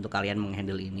nggak untuk kalian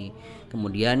menghandle ini.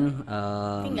 Kemudian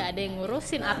nggak ada yang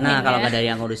ngurusin admin. Nah, kalau nggak ada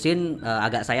yang ngurusin,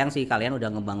 agak sayang sih kalian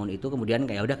udah ngebangun itu, kemudian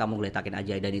kayak udah kamu geletakin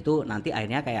aja, dan itu nanti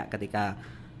akhirnya kayak ketika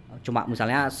cuma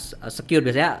misalnya secure,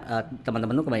 biasanya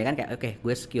teman-teman tuh kebanyakan kayak oke,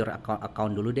 gue secure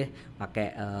account dulu deh,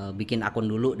 pakai bikin akun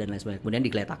dulu dan lain sebagainya, kemudian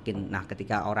digeletakin. Nah,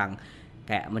 ketika orang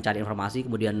kayak mencari informasi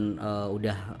kemudian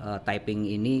udah typing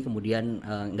ini, kemudian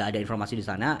nggak ada informasi di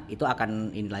sana, itu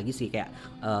akan ini lagi sih kayak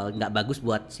nggak bagus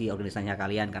buat si organisasinya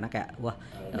kalian, karena kayak wah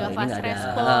ini nggak ada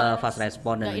fast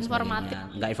respon dan lain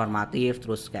sebagainya, nggak informatif,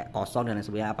 terus kayak kosong dan lain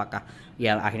sebagainya. Apakah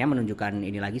ya akhirnya menunjukkan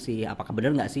ini lagi sih, apakah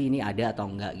benar nggak sih ini ada atau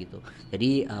enggak gitu.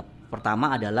 Jadi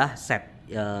pertama adalah set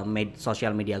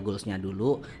social media goals-nya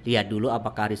dulu, lihat dulu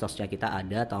apakah resource-nya kita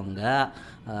ada atau enggak.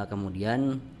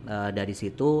 Kemudian dari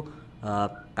situ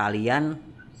kalian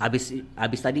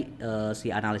habis tadi si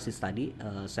analisis tadi,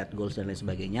 set goals dan lain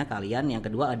sebagainya, kalian yang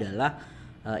kedua adalah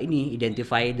ini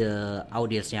identify the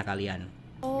audience-nya kalian.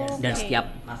 Dan Oke. setiap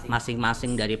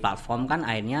masing-masing dari platform kan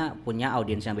akhirnya punya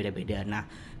audiens yang beda-beda. Nah,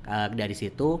 dari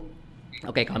situ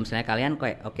oke, kalau misalnya kalian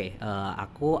kayak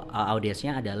aku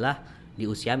audiensnya adalah di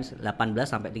usia 18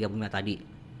 sampai 35 tadi.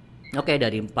 Oke,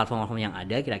 dari platform-platform yang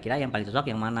ada kira-kira yang paling cocok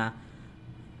yang mana?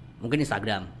 Mungkin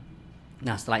Instagram.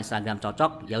 Nah, setelah Instagram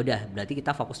cocok, ya udah berarti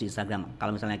kita fokus di Instagram.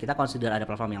 Kalau misalnya kita consider ada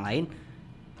platform yang lain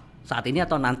saat ini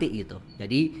atau nanti gitu.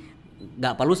 Jadi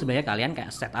nggak perlu sebenarnya kalian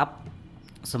kayak setup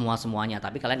semuanya,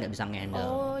 tapi kalian nggak bisa nge-handle.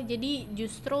 Oh, jadi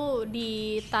justru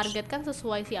ditargetkan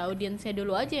sesuai si audiensnya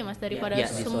dulu aja ya Mas, daripada Ya,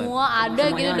 sesuai. semua ada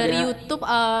Semuanya gitu dari ada. YouTube,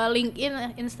 LinkedIn,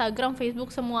 Instagram, Facebook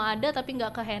semua ada tapi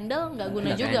nggak ke handle, nggak guna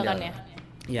Nggak juga kan ke-handle. ya?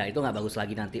 Ya, itu nggak bagus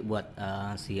lagi nanti buat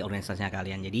si organisasinya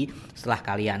kalian. Jadi setelah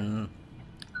kalian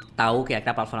tahu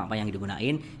kira-kira platform apa yang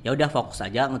digunain, ya udah fokus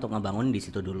aja untuk ngebangun di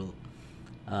situ dulu.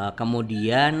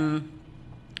 Kemudian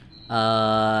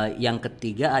yang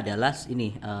ketiga adalah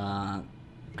ini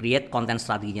create konten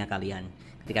strateginya kalian.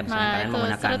 Ketika misalnya Nah, kalian itu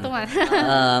menggunakan seru tuh, Mas.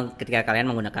 ketika kalian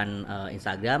menggunakan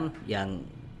Instagram, yang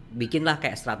bikinlah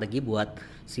kayak strategi buat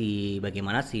si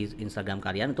bagaimana si Instagram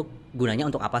kalian untuk gunanya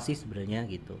untuk apa sih sebenarnya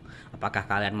gitu. Apakah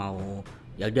kalian mau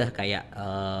ya udah kayak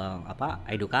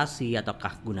edukasi,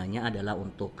 ataukah gunanya adalah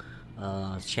untuk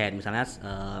share misalnya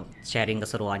sharing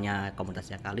keseruannya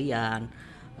komunitasnya kalian.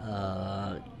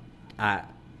 eh, a-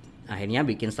 Akhirnya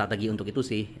bikin strategi untuk itu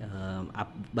sih,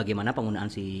 bagaimana penggunaan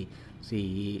si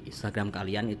Instagram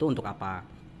kalian itu untuk apa.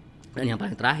 Dan yang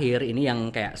paling terakhir ini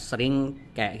yang kayak sering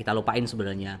kayak kita lupain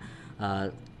sebenarnya,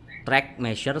 track,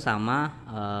 measure sama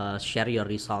share your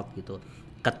result gitu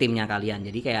ke timnya kalian.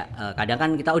 Jadi kayak kadang kan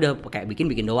kita udah kayak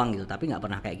bikin doang gitu, tapi nggak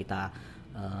pernah kayak kita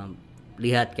eh,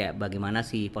 lihat kayak bagaimana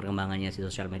sih perkembangannya si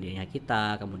sosial medianya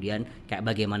kita, kemudian kayak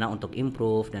bagaimana untuk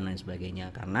improve dan lain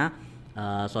sebagainya. Karena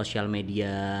sosial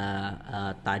media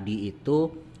tadi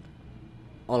itu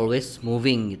always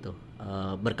moving gitu,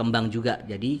 berkembang juga.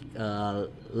 Jadi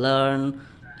learn,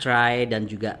 try, dan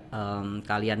juga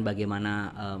kalian bagaimana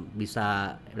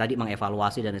bisa tadi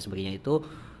mengevaluasi dan lain sebagainya itu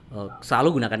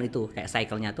selalu gunakan itu. Kayak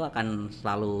cycle-nya tuh akan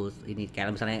selalu ini,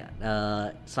 kayak misalnya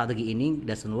strategi ini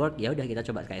doesn't work, ya udah kita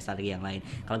coba kayak strategi yang lain.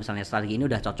 Kalau misalnya strategi ini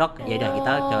udah cocok, ya udah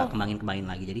kita coba kembangin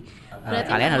lagi. Jadi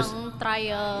Berarti kalian memang harus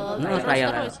trial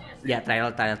terus.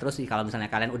 trial terus sih. Kalau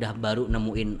misalnya kalian udah baru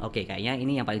nemuin oke, kayaknya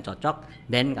ini yang paling cocok,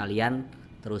 dan kalian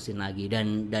terusin lagi.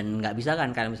 Dan nggak bisa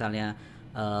kan kalian misalnya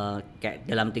kayak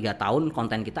dalam 3 tahun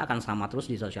konten kita akan sama terus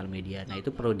di sosial media. Nah,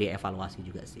 itu perlu dievaluasi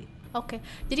juga sih. Oke,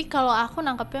 jadi kalau aku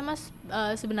nangkepnya Mas,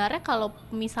 sebenarnya kalau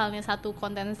misalnya satu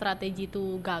konten strategi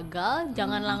itu gagal,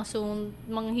 jangan langsung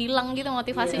menghilang gitu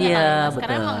motivasinya Iya, kali Mas,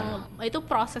 karena betul. emang itu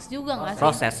proses juga nggak sih?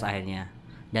 Proses akhirnya.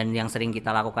 Dan yang sering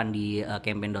kita lakukan di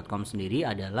campaign.com sendiri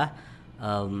adalah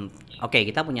oke,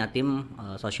 kita punya tim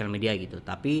sosial media gitu,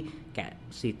 tapi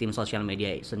kayak si tim sosial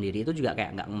media sendiri itu juga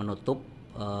kayak nggak menutup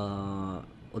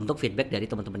untuk feedback dari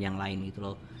teman-teman yang lain gitu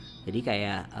loh. Jadi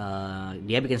kayak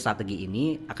dia bikin strategi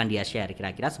ini akan dia share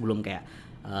kira-kira sebelum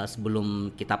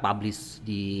kita publish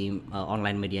di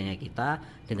online medianya kita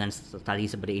dengan strategi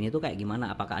seperti ini tuh kayak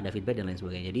gimana, apakah ada feedback dan lain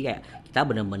sebagainya. Jadi kayak kita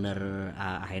bener-bener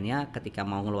akhirnya ketika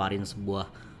mau ngeluarin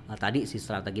sebuah tadi si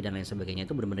strategi dan lain sebagainya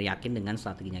itu benar-benar yakin dengan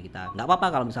strateginya kita. Nggak apa-apa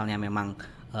kalau misalnya memang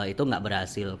itu nggak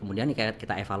berhasil, kemudian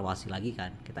kita evaluasi lagi,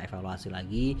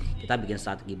 kita bikin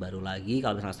strategi baru lagi.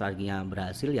 Kalau misalnya strateginya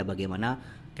berhasil, ya bagaimana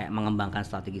kayak mengembangkan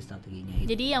strateginya itu.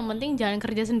 Jadi yang penting jangan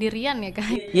kerja sendirian ya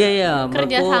kan? Iya,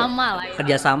 Kerja menurutku sama lah ya.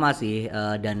 kerjasama sih,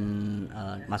 dan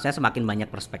maksudnya semakin banyak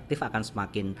perspektif akan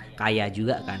semakin kaya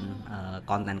juga kan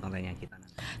konten-kontennya kita.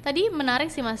 Tadi menarik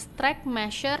sih Mas, track,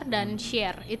 measure, dan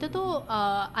share. Itu tuh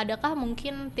adakah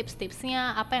mungkin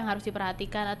tips-tipsnya apa yang harus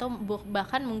diperhatikan, atau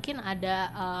bahkan mungkin ada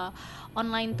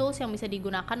online tools yang bisa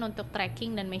digunakan untuk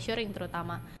tracking dan measuring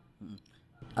terutama?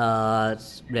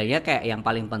 Sebenarnya kayak yang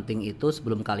paling penting itu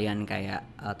sebelum kalian kayak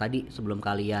sebelum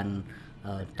kalian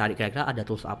cari kira-kira ada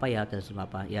tools apa ya,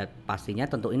 pastinya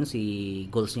tentuin si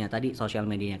goalsnya tadi, sosial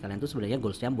medianya kalian tuh sebenarnya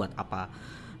goalsnya buat apa.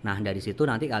 Nah, dari situ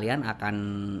nanti kalian akan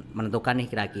menentukan nih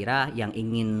kira-kira yang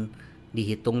ingin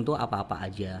dihitung tuh apa-apa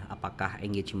aja, apakah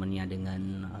engagementnya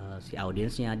dengan si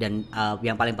audiensnya. Dan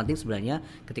yang paling penting sebenarnya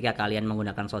ketika kalian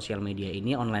menggunakan sosial media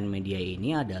ini, online media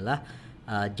ini adalah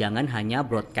jangan hanya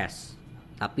broadcast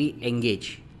tapi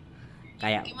engage.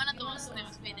 Kayak Gimana tuh Mas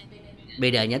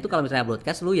bedanya tuh kalau misalnya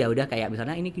broadcast lu ya udah kayak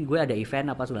misalnya ini gue ada event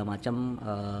apa segala macam,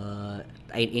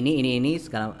 ini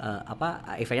segala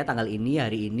eventnya tanggal ini,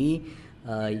 hari ini,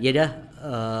 ya dah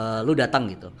lu datang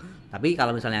gitu. Tapi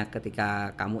kalau misalnya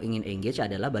ketika kamu ingin engage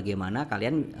adalah bagaimana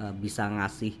kalian bisa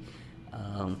ngasih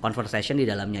conversation di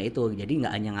dalamnya itu. Jadi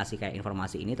nggak hanya ngasih kayak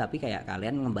informasi ini, tapi kayak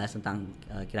kalian ngebahas tentang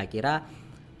kira-kira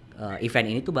event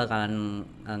ini tuh bakalan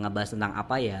ngebahas tentang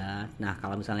apa ya. Nah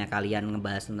kalau misalnya kalian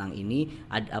ngebahas tentang ini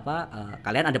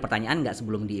kalian ada pertanyaan nggak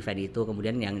sebelum di event itu,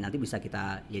 kemudian yang nanti bisa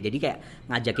kita ya jadi kayak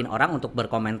ngajakin orang untuk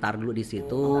berkomentar dulu di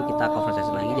situ, kita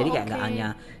konversasi lagi, jadi kayak nggak hanya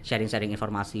sharing-sharing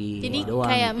informasi jadi doang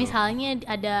kayak gitu. misalnya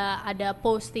ada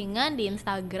postingan di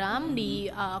Instagram di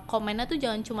komennya tuh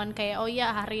jangan cuman kayak oh ya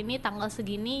hari ini tanggal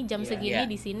segini jam segini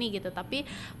di sini gitu, tapi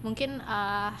mungkin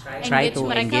engage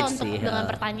mereka untuk dengan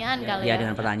pertanyaan kali ya.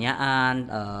 Dengan pertanyaan.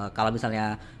 Kalau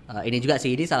misalnya ini juga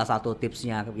sih, ini salah satu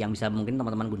tipsnya yang bisa mungkin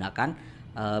teman-teman gunakan.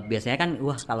 Biasanya kan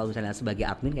kalau misalnya sebagai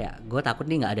admin kayak gue takut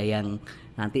nih nggak ada yang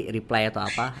nanti reply atau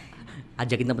apa,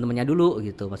 ajakin teman-temannya dulu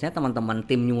gitu, maksudnya teman-teman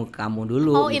tim kamu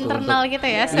dulu gitu, internal untuk, gitu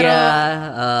ya,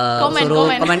 suruh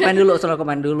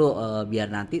komen dulu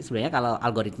biar nanti sebenarnya kalau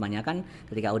algoritmanya kan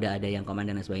ketika udah ada yang komen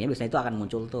dan lain sebagainya biasanya itu akan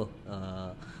muncul tuh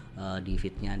di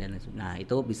feednya dan nah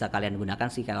itu bisa kalian gunakan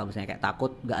sih. Kalau misalnya kayak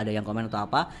takut nggak ada yang komen atau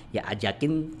apa, ya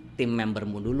ajakin tim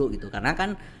membermu dulu gitu, karena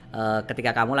kan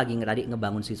ketika kamu lagi tadi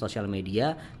ngebangun si sosial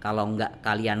media, kalau nggak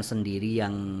kalian sendiri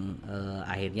yang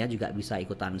akhirnya juga bisa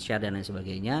ikutan share dan lain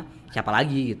sebagainya, siapa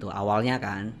lagi gitu awalnya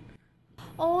kan.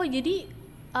 Jadi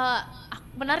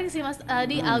menarik sih Mas,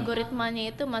 di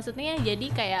algoritmanya itu maksudnya jadi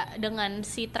kayak dengan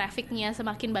si trafficnya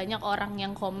semakin banyak orang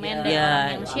yang komen dan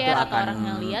orang yang share atau orang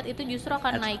yang lihat, itu justru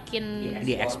akan naikin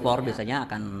di ekspor biasanya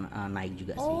akan naik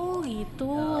juga sih. Gitu.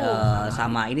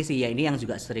 Sama ini sih ya, ini yang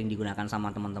juga sering digunakan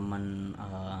sama teman-teman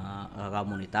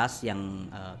komunitas yang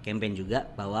campaign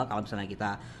juga, bahwa kalau misalnya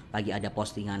kita lagi ada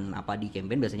postingan apa di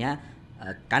campaign, biasanya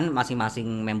kan masing-masing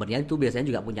membernya itu biasanya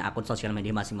juga punya akun sosial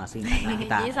media masing-masing, karena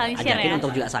kita ajakin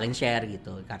untuk juga saling share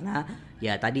gitu, karena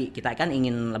ya tadi kita kan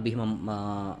ingin lebih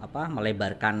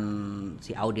melebarkan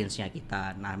si audiensnya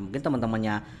kita. Nah mungkin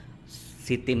teman-temannya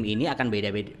si tim ini akan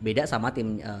beda sama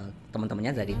tim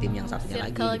teman-temannya dari tim yang satunya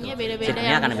lagi gitu.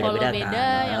 Circle-nya akan beda-beda kan.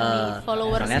 Yang di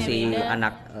followersnya misalnya si beda.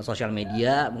 anak sosial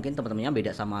media mungkin teman-temannya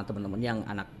beda sama teman-teman yang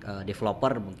anak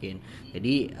developer mungkin.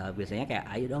 Jadi biasanya kayak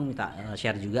ayo dong minta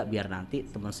share juga biar nanti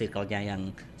teman circle-nya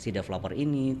yang si developer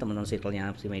ini, teman-teman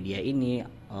circle-nya si media ini,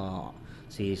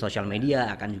 si sosial media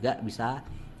akan juga bisa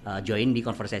join di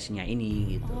conversation-nya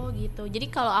ini gitu. Gitu.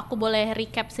 Jadi kalau aku boleh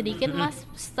recap sedikit Mas,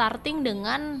 starting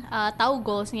dengan tahu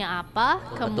goals-nya apa,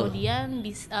 kemudian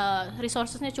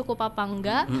resources-nya cukup apa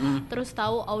enggak, terus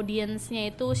tahu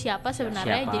audience-nya itu siapa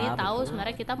sebenarnya, jadi tahu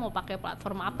sebenarnya kita mau pakai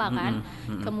platform apa kan.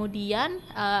 Kemudian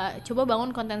coba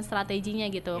bangun konten strateginya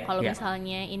gitu. Kalau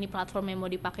misalnya ini platform yang mau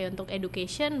dipakai untuk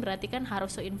education, berarti kan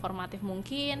harus seinformatif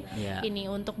mungkin. Ini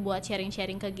untuk buat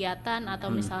sharing-sharing kegiatan atau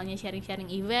misalnya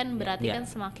sharing-sharing event, berarti kan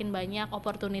semakin banyak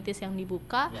opportunities yang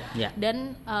dibuka.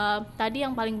 Dan tadi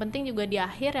yang paling penting juga di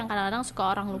akhir yang kadang-kadang suka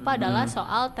orang lupa adalah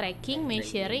soal tracking,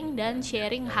 measuring, dan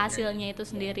sharing hasilnya itu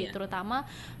sendiri, terutama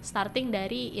starting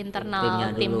dari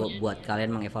internal tim dulu buat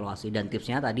kalian mengevaluasi. Dan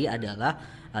tipsnya tadi adalah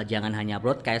jangan hanya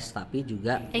broadcast tapi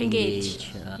juga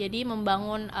engage. Jadi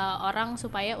membangun orang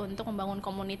supaya untuk membangun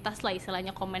komunitas lah,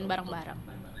 istilahnya komen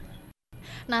bareng-bareng.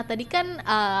 Nah tadi kan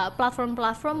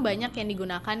platform-platform banyak yang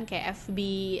digunakan kayak FB,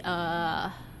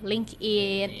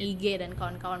 LinkedIn, IG dan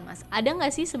kawan-kawan Mas. Ada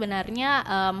nggak sih sebenarnya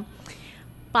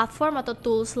platform atau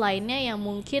tools lainnya yang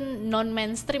mungkin non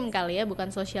mainstream kali ya,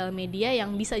 bukan sosial media,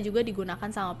 yang bisa juga digunakan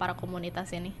sama para komunitas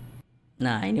ini?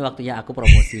 Nah ini waktunya aku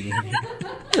promosi nih.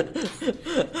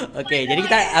 Oke, jadi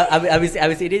kita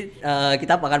abis ini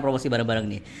kita akan promosi bareng-bareng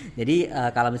nih. Jadi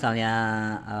kalau misalnya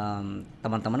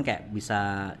teman-teman kayak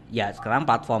bisa, ya sekarang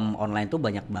platform online tuh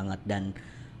banyak banget, dan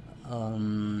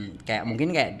kayak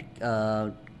mungkin kayak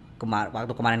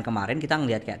waktu kemarin kita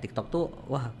ngelihat kayak TikTok tuh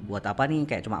wah buat apa nih,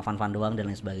 kayak cuma fun-fun doang dan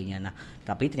lain sebagainya. Nah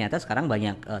tapi ternyata sekarang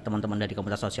banyak teman-teman dari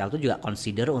komunitas sosial tuh juga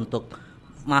consider untuk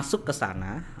masuk ke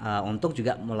sana untuk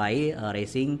juga mulai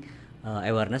raising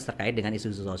awareness terkait dengan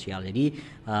isu-isu sosial. Jadi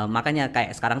makanya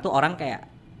kayak sekarang tuh orang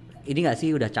kayak ini nggak sih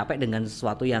udah capek dengan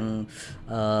sesuatu yang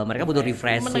mereka butuh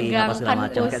refreshing apa segala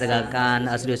macam, kayak tegakkan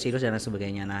serius-serius dan lain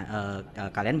sebagainya. Nah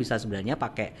kalian bisa sebenarnya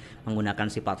pakai menggunakan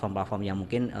si platform-platform yang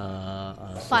mungkin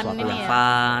sesuatu yang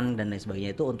fun dan lain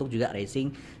sebagainya itu untuk juga raising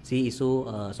si isu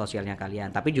sosialnya kalian.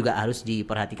 Tapi juga harus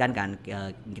diperhatikan kan,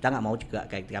 kita nggak mau juga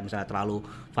kayak misalnya terlalu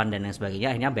fun dan lain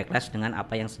sebagainya akhirnya backlash dengan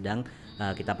apa yang sedang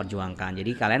kita perjuangkan. Jadi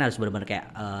kalian harus benar-benar kayak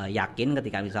yakin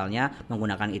ketika misalnya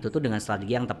menggunakan itu tuh dengan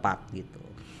strategi yang tepat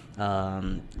gitu.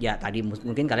 Ya tadi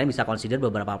mungkin kalian bisa consider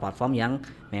beberapa platform yang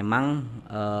memang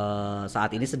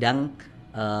saat ini sedang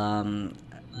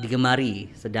digemari,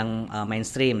 sedang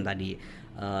mainstream tadi.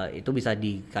 itu bisa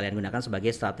kalian gunakan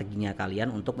sebagai strateginya kalian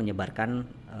untuk menyebarkan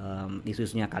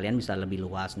isu-isunya kalian bisa lebih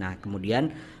luas. Nah kemudian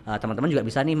teman-teman juga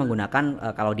bisa nih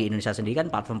menggunakan kalau di Indonesia sendiri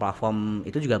kan platform-platform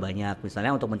itu juga banyak.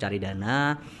 Misalnya untuk mencari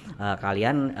dana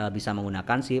kalian bisa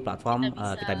menggunakan si platform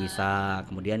Kita Bisa.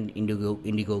 Kemudian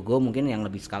Indiegogo mungkin yang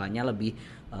lebih skalanya lebih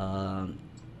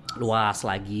luas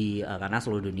lagi karena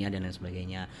seluruh dunia dan lain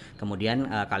sebagainya. Kemudian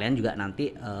kalian juga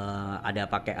nanti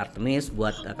ada pakai Artemis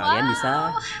buat kalian bisa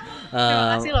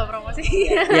Terima kasih loh promosi.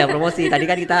 ya promosi. Tadi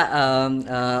kan kita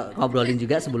ngobrolin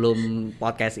juga sebelum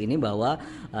podcast ini bahwa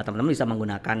teman-teman bisa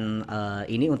menggunakan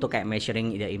ini untuk kayak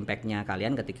measuring impact-nya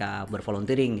kalian ketika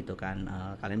bervolunteering gitu kan.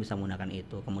 Kalian bisa menggunakan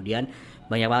itu. Kemudian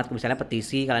banyak banget misalnya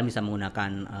petisi kalian bisa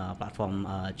menggunakan platform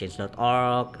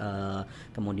change.org.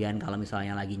 Kemudian kalau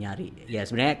misalnya lagi nyari ya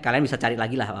sebenarnya kalian bisa cari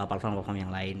lagi lah platform-platform yang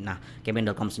lain. Nah,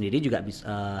 campaign.com sendiri juga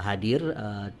bisa hadir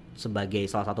sebagai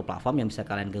salah satu platform yang bisa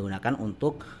kalian gunakan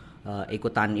untuk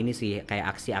ikutan ini sih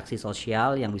kayak aksi-aksi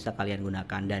sosial yang bisa kalian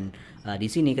gunakan. Dan di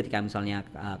sini ketika misalnya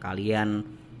kalian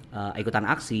ikutan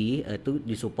aksi itu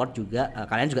disupport juga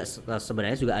kalian juga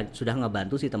sebenarnya juga sudah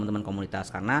ngebantu sih teman-teman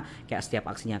komunitas karena kayak setiap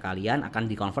aksinya kalian akan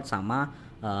dikonvert sama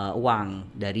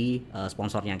uang dari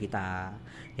sponsornya kita.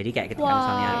 Jadi kayak ketika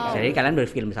misalnya jadi kalian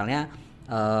berpikir misalnya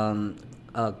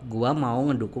gua mau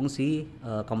ngedukung si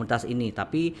komunitas ini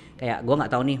tapi kayak gua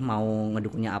nggak tahu nih mau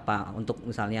ngedukungnya apa. Untuk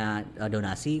misalnya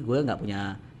donasi gue nggak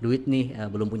punya duit nih,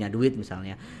 belum punya duit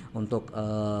misalnya untuk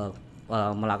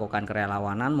melakukan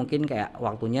kerelawanan, mungkin kayak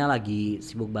waktunya lagi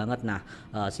sibuk banget. Nah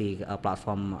si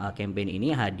platform campaign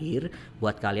ini hadir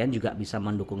buat kalian juga bisa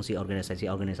mendukung si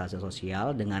organisasi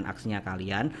sosial dengan aksinya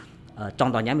kalian.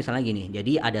 Contohnya misalnya gini,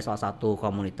 jadi ada salah satu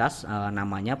komunitas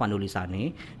namanya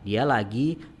Pandulisane, dia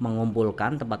lagi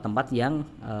mengumpulkan tempat-tempat yang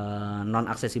non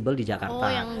aksesibel di Jakarta. Oh,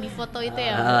 yang di foto itu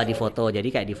ya? Di foto, jadi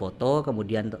kayak di foto,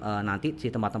 kemudian nanti si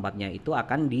tempat-tempatnya itu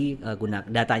akan digunakan,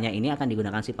 datanya ini akan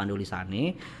digunakan si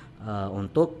Pandulisane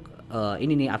untuk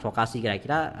ini nih advokasi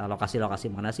kira-kira lokasi-lokasi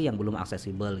mana sih yang belum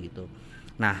aksesibel gitu.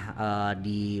 Nah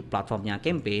di platformnya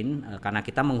campaign karena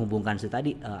kita menghubungkan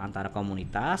tadi antara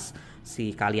komunitas,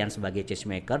 si kalian sebagai change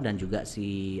maker dan juga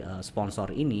si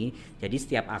sponsor ini, jadi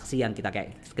setiap aksi yang kita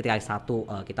kayak ketika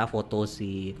kita foto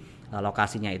si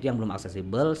lokasinya itu yang belum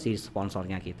aksesibel, si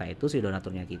sponsornya kita itu si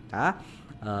donaturnya kita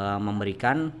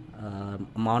memberikan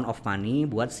amount of money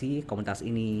buat si komunitas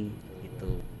ini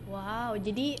gitu. Wow,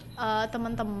 jadi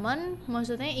teman-teman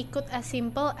maksudnya ikut as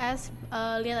simple as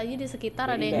lihat aja di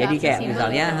sekitar ada yang jadi kayak accessible,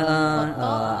 misalnya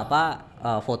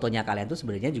foto. fotonya kalian tuh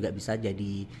sebenarnya juga bisa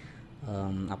jadi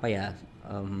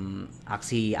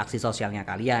aksi sosialnya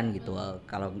kalian gitu.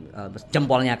 Kalau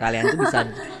jempolnya kalian tuh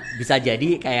bisa jadi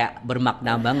kayak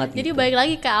bermakna banget. Jadi gitu. balik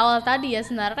lagi ke awal tadi ya,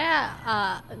 sebenarnya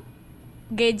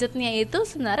gadgetnya itu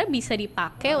sebenarnya bisa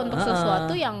dipakai untuk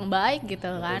sesuatu yang baik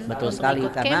gitu kan. Betul untuk sekali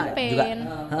ikut karena campaign. juga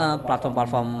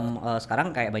platform-platform sekarang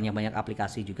kayak banyak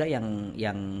aplikasi juga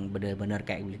yang benar-benar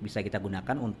kayak bisa kita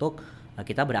gunakan untuk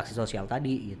kita beraksi sosial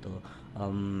tadi gitu.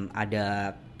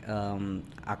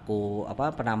 Aku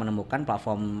pernah menemukan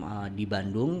platform di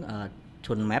Bandung,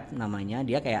 Tunmap namanya,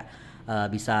 dia kayak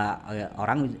bisa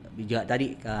orang juga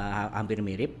tadi hampir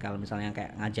mirip kalau misalnya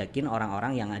kayak ngajakin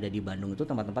orang-orang yang ada di Bandung itu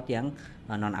tempat-tempat yang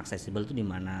non accessible itu di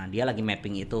mana, dia lagi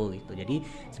mapping itu gitu. Jadi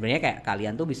sebenarnya kayak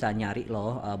kalian tuh bisa nyari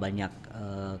loh banyak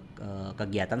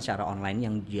kegiatan secara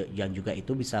online yang juga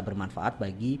itu bisa bermanfaat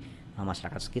bagi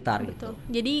masyarakat sekitar. Betul. Gitu.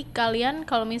 Jadi kalian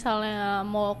kalau misalnya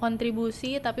mau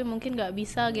kontribusi tapi mungkin nggak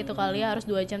bisa gitu, kalian harus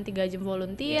 2 jam 3 jam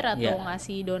volunteer atau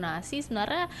ngasih donasi,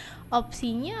 sebenarnya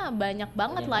opsinya banyak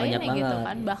banget lainnya gitu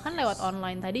kan, bahkan lewat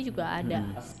online tadi juga ada.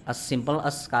 As simple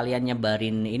as kalian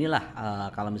nyebarin inilah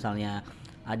kalau misalnya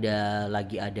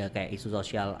ada kayak isu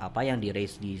sosial apa yang di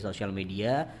raise di sosial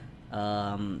media,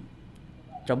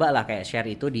 cobalah kayak share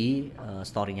itu di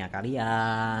story-nya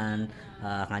kalian,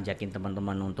 ngajakin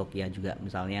teman-teman untuk ya juga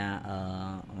misalnya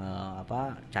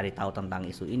cari tahu tentang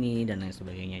isu ini dan lain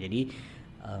sebagainya. Jadi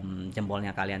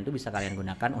jempolnya kalian tuh bisa kalian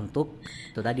gunakan untuk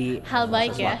itu tadi hal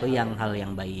baik sesuatu ya, hal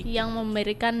yang baik yang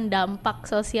memberikan dampak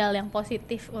sosial yang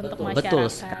positif untuk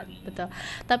masyarakat. Betul.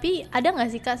 Tapi ada nggak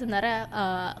sih Kak sebenarnya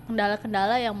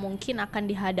kendala-kendala yang mungkin akan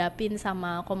dihadapin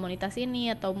sama komunitas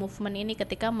ini atau movement ini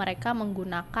ketika mereka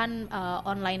menggunakan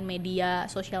online media,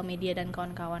 sosial media dan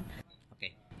kawan-kawan?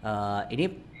 Oke. Ini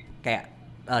kayak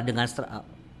dengan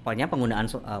pokoknya penggunaan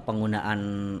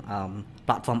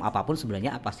platform apapun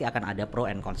sebenarnya pasti akan ada pro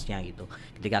and cons-nya gitu.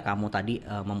 Ketika kamu tadi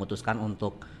memutuskan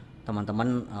untuk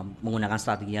teman-teman menggunakan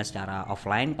strateginya secara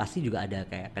offline, pasti juga ada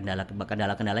kayak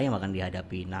kendala-kendala yang akan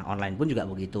dihadapi. Nah, online pun juga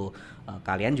begitu.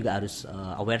 Kalian juga harus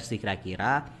aware sih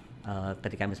kira-kira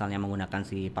ketika misalnya menggunakan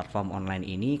si platform online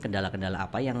ini, kendala-kendala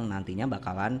apa yang nantinya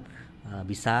bakalan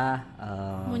bisa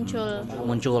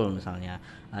muncul misalnya.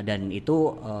 Dan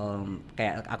itu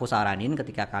kayak aku saranin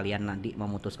ketika kalian nanti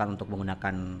memutuskan untuk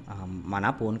menggunakan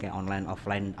manapun kayak online,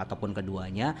 offline ataupun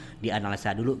keduanya,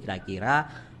 dianalisa dulu kira-kira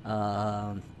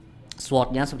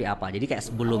SWOT-nya seperti apa. Jadi kayak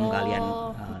sebelum kalian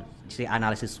si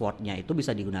analisis SWOT-nya itu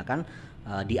bisa digunakan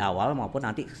di awal maupun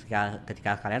nanti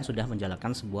ketika kalian sudah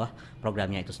menjalankan sebuah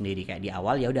programnya itu sendiri. Kayak di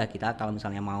awal ya udah, kita kalau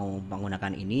misalnya mau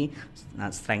menggunakan ini,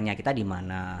 strength-nya kita di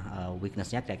mana,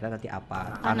 weakness-nya kira-kira nanti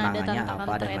apa, tantangannya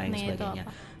apa dan lain sebagainya.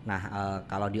 Nah,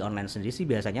 kalau di online sendiri sih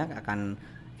biasanya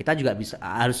kita juga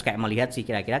harus kayak melihat sih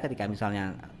kira-kira ketika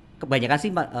misalnya kebanyakan sih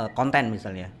konten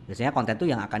misalnya. Biasanya konten tuh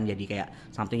yang akan jadi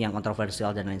kayak something yang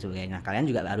kontroversial dan lain sebagainya. Nah, kalian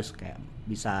juga harus kayak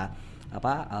bisa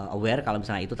aware kalau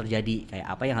misalnya itu terjadi, kayak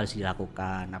apa yang harus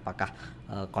dilakukan, apakah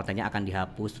kontennya akan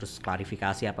dihapus, terus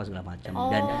klarifikasi apa segala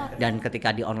macam. Dan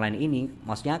ketika di online ini,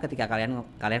 maksudnya ketika kalian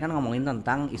kan ngomongin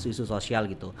tentang isu-isu sosial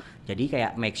gitu. Jadi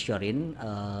kayak make surein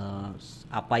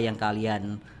apa yang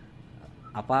kalian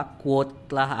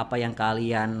quote lah, apa yang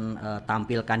kalian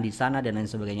tampilkan di sana dan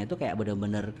lain sebagainya itu kayak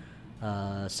benar-benar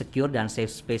secure dan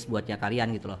safe space buatnya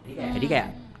kalian gitu loh. Jadi kayak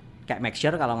make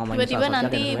sure kalau ngomongin tiba-tiba sosial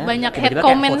nanti dan banyak hate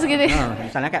comments gitu ya.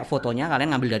 Misalnya kayak fotonya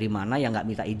kalian ngambil dari mana yang nggak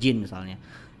minta izin misalnya.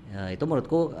 Itu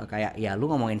menurutku kayak ya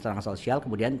lu ngomongin tentang sosial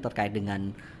kemudian terkait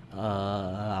dengan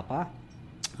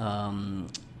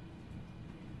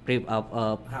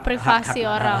privasi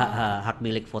orang, hak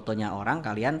milik fotonya orang,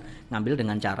 kalian ngambil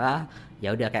dengan cara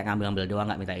ya udah kayak ngambil doang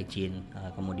nggak minta izin.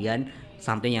 Kemudian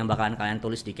something yang bakalan kalian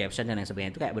tulis di caption dan lain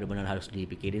sebagainya itu kayak benar-benar harus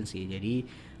dipikirin sih. Jadi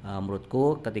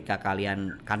menurutku ketika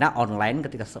kalian, karena online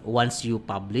ketika once you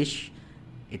publish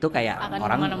itu kayak akan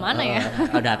orang kemana-mana ya.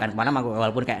 Udah akan kemana,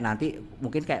 walaupun kayak nanti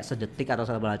mungkin kayak sedetik atau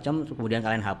segala macam kemudian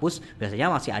kalian hapus, biasanya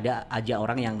masih ada aja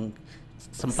orang yang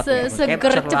sempat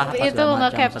segercep itu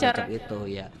nge-capture itu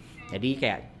ya. Jadi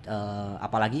kayak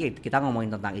apalagi kita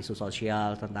ngomongin tentang isu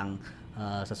sosial, tentang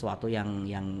sesuatu yang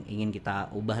ingin kita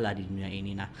ubah lah di dunia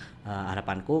ini. Nah,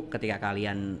 harapanku ketika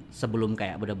kalian sebelum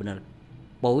kayak benar-benar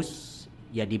post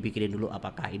ya dipikirin dulu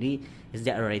apakah ini is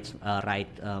that right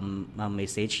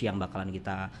message yang bakalan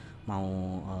kita mau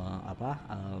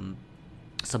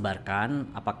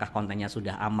sebarkan, apakah kontennya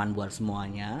sudah aman buat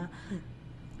semuanya.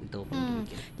 Itu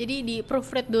jadi di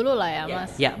proofread dulu lah ya,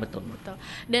 Mas. Ya, betul.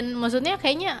 Dan maksudnya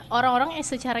kayaknya orang-orang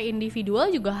secara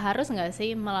individual juga harus nggak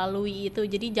sih melalui itu,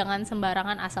 jadi jangan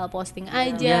sembarangan asal posting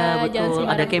aja. Ya, betul.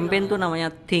 Ada campaign tuh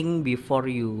namanya think before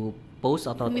you post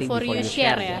atau think before you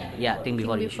share ya. Think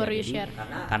before you share.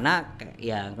 Karena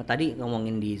ya tadi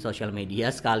ngomongin di sosial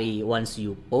media, sekali once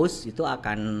you post itu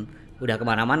akan udah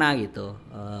kemana-mana gitu.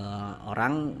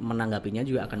 Orang menanggapinya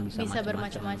juga akan bisa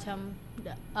bermacam-macam.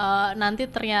 Nanti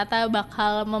ternyata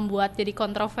bakal membuat jadi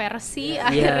kontroversi,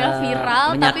 akhirnya viral,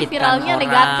 tapi viralnya orang,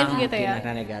 negatif gitu ya.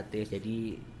 Negatif.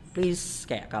 Jadi please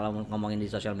kayak kalau ngomongin di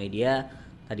sosial media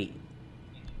tadi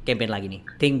campaign lagi nih,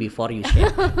 think before you share.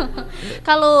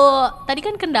 Kalau tadi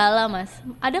kan kendala, Mas,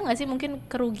 ada nggak sih mungkin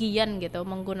kerugian gitu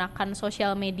menggunakan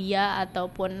sosial media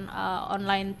ataupun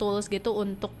online tools gitu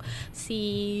untuk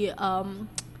si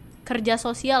kerja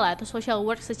sosial atau social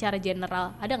work secara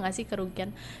general? Ada nggak sih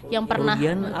kerugian yang pernah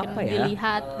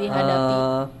dihadapi?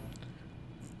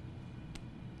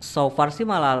 So far sih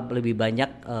malah lebih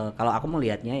banyak, kalau aku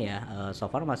melihatnya ya, so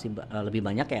far masih lebih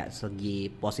banyak kayak segi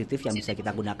positif yang bisa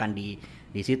kita gunakan di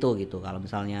situ gitu. Kalau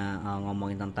misalnya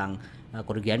ngomongin tentang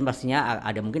kerugian, pastinya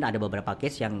mungkin ada beberapa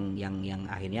case yang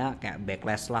akhirnya kayak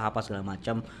backlash lah apa segala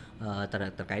macam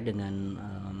terkait dengan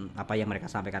apa yang mereka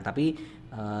sampaikan. Tapi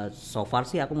so far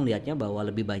sih aku melihatnya bahwa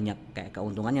lebih banyak kayak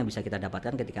keuntungan yang bisa kita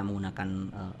dapatkan ketika menggunakan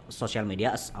social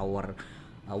media as our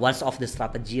one of the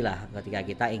strategy lah ketika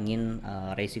kita ingin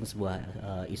raising sebuah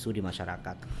isu di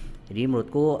masyarakat. Jadi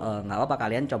menurutku nggak apa-apa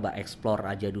kalian coba explore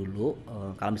aja dulu.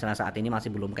 Kalau misalnya saat ini masih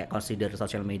belum kayak consider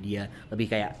social media, lebih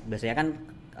kayak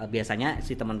biasanya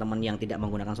si teman-teman yang tidak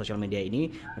menggunakan sosial media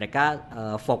ini mereka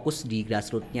fokus di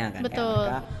grassroots-nya kan. Betul. Kayak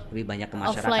mereka lebih banyak ke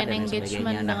masyarakat offline dan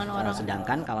sebagainya. Nah,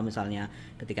 sedangkan kalau misalnya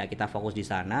ketika kita fokus di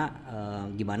sana,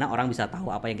 gimana orang bisa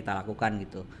tahu apa yang kita lakukan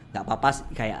gitu. Nggak apa-apa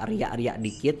kayak riak-riak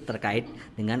dikit terkait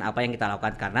dengan apa yang kita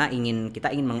lakukan, karena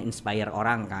kita ingin menginspire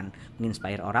orang kan,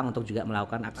 menginspire orang untuk juga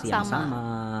melakukan aksi yang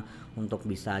sama, untuk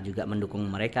bisa juga mendukung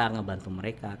mereka, ngebantu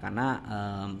mereka. Karena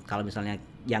kalau misalnya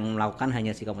yang melakukan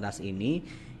hanya si komunitas ini,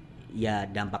 ya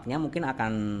dampaknya mungkin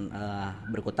akan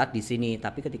berkutat di sini.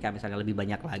 Tapi ketika misalnya lebih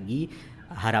banyak lagi,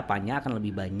 harapannya akan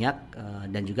lebih banyak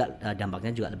dan juga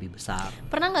dampaknya juga lebih besar.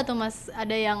 Pernah nggak tuh, Mas,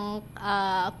 ada yang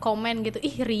komen gitu,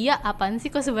 ih ria apaan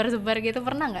sih kok sebar-sebar gitu,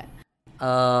 pernah nggak?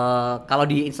 Kalau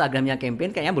di Instagramnya campaign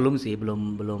kayaknya belum sih,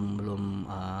 belum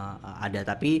ada.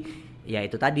 Tapi ya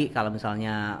itu tadi, kalau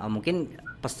misalnya mungkin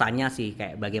pesannya sih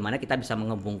kayak bagaimana kita bisa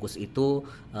mengebungkus itu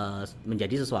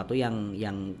menjadi sesuatu yang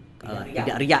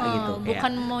tidak riak gitu.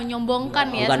 Bukan mau nyombongkan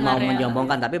ya Bukan mau sebenarnya.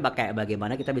 menyombongkan, tapi kayak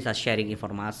bagaimana kita bisa sharing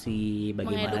informasi,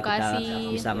 bagaimana Mengedukasi.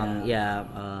 kita bisa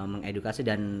mengedukasi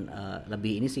dan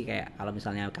lebih ini sih, kayak kalau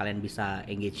misalnya kalian bisa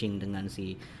engaging dengan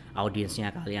si audiensnya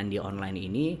kalian di online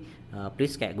ini,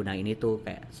 please kayak gunain itu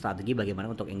kayak strategi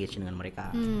bagaimana untuk engage dengan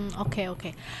mereka.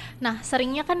 Oke. Nah,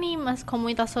 seringnya kan nih Mas,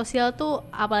 komunitas sosial tuh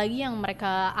apalagi yang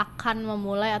mereka akan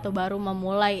memulai atau baru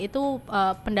memulai itu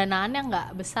pendanaannya nggak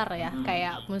besar ya.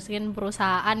 Kayak mungkin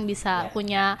perusahaan bisa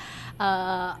punya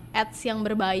ads yang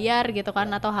berbayar gitu kan,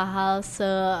 atau hal-hal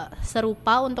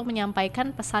serupa untuk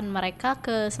menyampaikan pesan mereka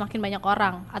ke semakin banyak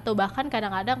orang, atau bahkan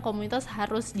kadang-kadang komunitas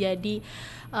harus jadi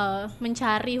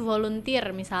mencari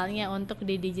volunteer misalnya untuk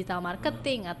di digital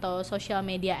marketing atau social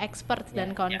media expert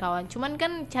dan kawan-kawan. Cuman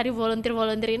kan cari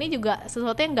volunteer ini juga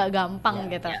sesuatu yang nggak gampang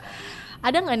gitu.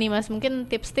 Ada nggak nih Mas mungkin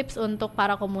tips-tips untuk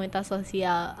para komunitas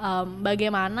sosial,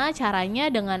 bagaimana caranya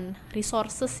dengan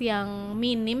resources yang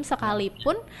minim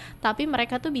sekalipun tapi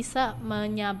mereka tuh bisa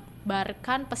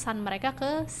menyebarkan pesan mereka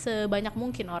ke sebanyak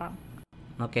mungkin orang?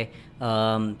 Oke,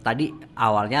 tadi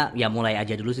awalnya ya mulai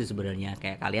aja dulu sih sebenarnya.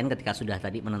 Kayak kalian ketika sudah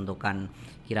tadi menentukan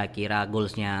kira-kira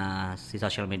goalsnya si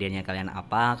social medianya kalian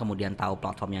apa, kemudian tahu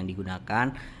platform yang digunakan,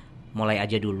 mulai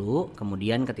aja dulu.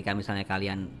 Kemudian ketika misalnya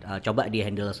kalian coba di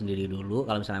handle sendiri dulu,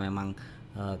 kalau misalnya memang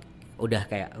udah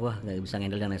kayak wah nggak bisa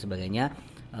handle dan lain sebagainya,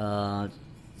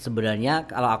 sebenarnya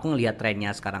kalau aku ngelihat trennya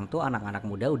sekarang tuh anak-anak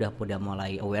muda udah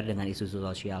mulai aware dengan isu-isu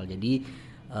sosial. Jadi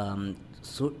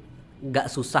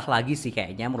nggak susah lagi sih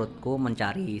kayaknya menurutku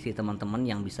mencari si teman-teman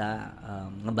yang bisa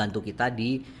ngebantu kita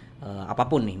di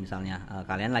apapun nih. Misalnya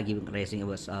kalian lagi raising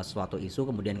suatu isu,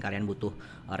 kemudian kalian butuh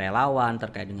relawan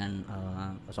terkait dengan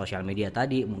sosial media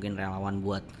tadi, mungkin relawan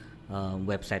buat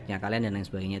websitenya kalian dan lain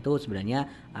sebagainya. Itu sebenarnya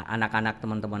anak-anak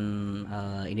teman-teman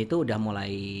ini tuh udah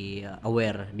mulai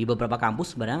aware. Di beberapa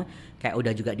kampus sebenarnya kayak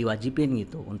udah juga diwajibin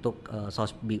gitu untuk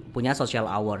punya social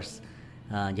hours.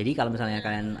 Jadi kalau misalnya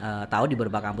kalian tahu di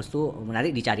beberapa kampus tuh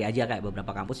menarik, dicari aja kayak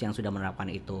beberapa kampus yang sudah menerapkan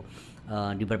itu.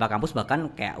 Di beberapa kampus bahkan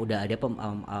kayak udah ada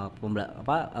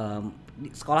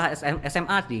sekolah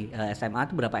SMA SMA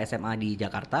tuh beberapa SMA di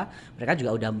Jakarta, mereka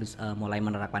juga udah mulai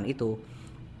menerapkan itu.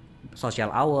 Social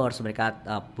hours, mereka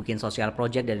bikin social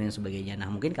project dan lain sebagainya.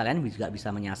 Nah, mungkin kalian juga bisa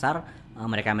menyasar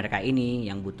mereka-mereka ini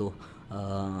yang butuh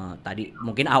tadi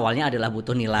mungkin awalnya adalah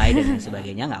butuh nilai dan lain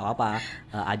sebagainya, nggak apa-apa,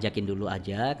 ajakin dulu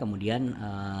aja, kemudian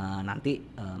nanti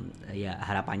ya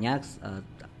harapannya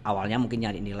awalnya mungkin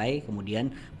nyari nilai,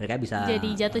 kemudian mereka bisa jadi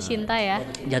jatuh cinta ya,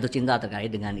 jatuh cinta terkait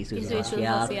dengan isu-isu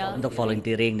sosial untuk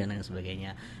volunteering dan lain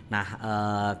sebagainya. Nah,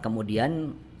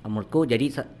 kemudian menurutku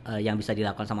jadi yang bisa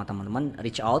dilakukan sama teman-teman,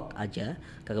 reach out aja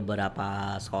ke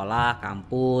beberapa sekolah,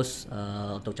 kampus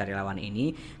untuk cari lawan ini.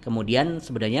 Kemudian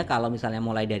sebenarnya kalau misalnya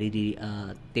mulai dari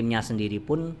timnya sendiri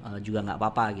pun juga nggak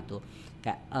apa-apa gitu.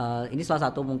 Kayak ini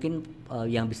salah satu mungkin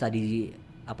yang bisa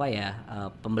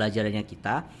pembelajarannya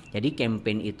kita. Jadi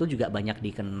campaign itu juga banyak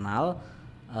dikenal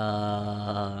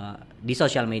di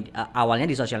sosial media, awalnya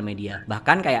di sosial media.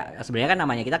 Bahkan kayak sebenarnya kan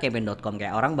namanya kita campaign.com,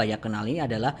 kayak orang banyak kenal ini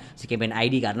adalah si campaign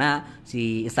ID karena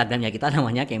si Instagramnya kita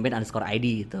namanya campaign_id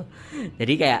gitu.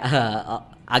 Jadi kayak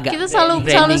agak kita selalu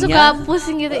suka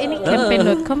pusing gitu, ini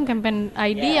campaign.com, campaign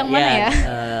ID yang mana ya?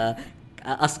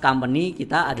 As company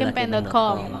kita adalah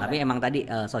campaign.com. Tapi emang tadi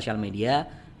sosial media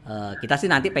kita sih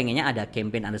nanti pengennya ada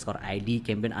campaign_ID,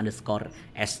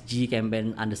 campaign_SG,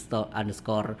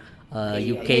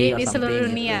 campaign_UK di or seluruh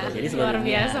something dunia gitu. Jadi luar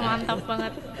biasa, mantap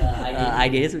banget.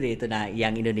 ID-nya seperti itu. Nah,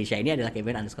 yang Indonesia ini adalah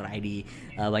campaign_ID.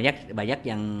 Banyak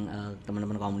yang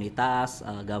teman-teman komunitas,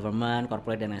 government,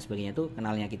 corporate dan lain sebagainya itu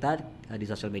kenalnya kita di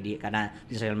sosial media, karena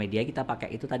di sosial media kita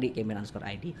pakai itu tadi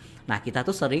campaign_ID. Nah, kita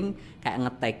tuh sering kayak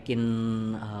nge-tag-in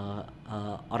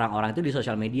orang-orang itu di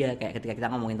sosial media, kayak ketika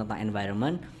kita ngomongin tentang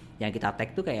environment, yang kita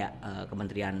tag tuh kayak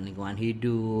Kementerian Lingkungan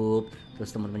Hidup,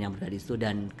 terus teman-teman yang berada di situ.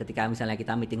 Dan ketika misalnya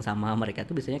kita meeting sama mereka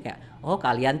tuh biasanya kayak, oh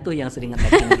kalian tuh yang sering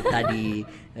nge-tagging kita di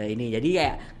ini. Jadi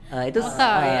kayak itu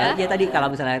ya tadi kalau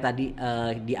misalnya tadi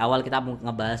di awal kita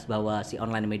ngebahas bahwa si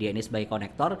online media ini sebagai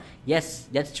konektor, yes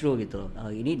that's true gitu.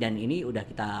 Ini udah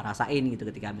kita rasain gitu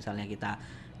ketika misalnya kita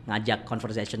ngajak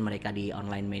conversation mereka di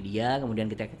online media, kemudian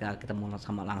kita ketemu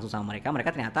langsung sama mereka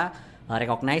ternyata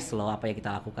recognize loh apa yang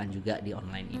kita lakukan juga di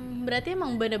online ini. Berarti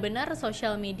emang benar-benar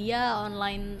social media,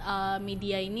 online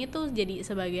media ini tuh jadi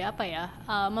sebagai apa ya,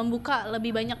 membuka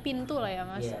lebih banyak pintu lah ya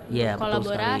Mas, Yeah,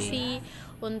 kolaborasi,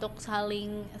 untuk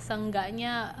saling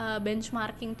seenggaknya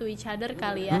benchmarking to each other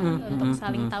kali ya, untuk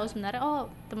saling tahu sebenarnya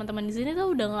teman-teman di sini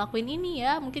tuh udah ngelakuin ini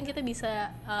ya, mungkin kita bisa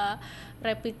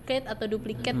replicate atau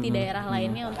duplicate di daerah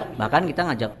lainnya untuk bahkan kita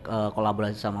ngajak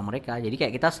kolaborasi sama mereka. Jadi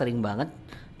kayak kita sering banget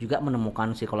juga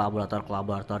menemukan si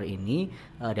kolaborator ini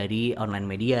dari online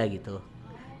media gitu.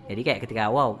 Jadi kayak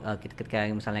ketika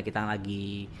misalnya kita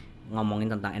lagi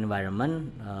ngomongin tentang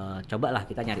environment, cobalah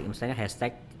kita nyari misalnya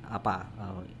hashtag apa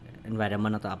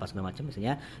environment atau apa segala macam,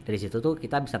 misalnya dari situ tuh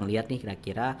kita bisa ngeliat nih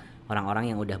kira-kira orang-orang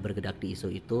yang udah bergerak di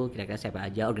isu itu kira-kira siapa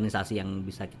aja, organisasi yang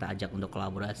bisa kita ajak untuk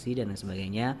kolaborasi dan lain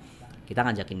sebagainya, kita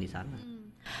ngajakin di sana.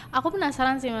 Aku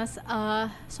penasaran sih Mas,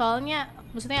 soalnya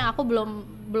maksudnya aku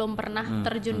belum pernah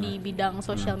terjun di bidang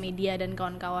sosial media dan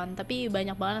kawan-kawan, tapi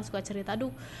banyak banget yang suka cerita,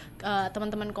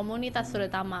 teman-teman komunitas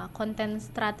terutama konten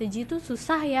strategi itu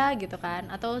susah ya gitu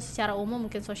kan, atau secara umum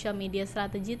mungkin sosial media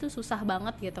strategi itu susah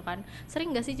banget gitu kan.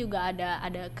 Sering nggak sih juga ada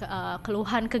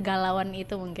keluhan kegalauan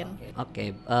itu mungkin?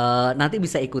 Oke, nanti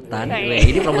bisa ikutan.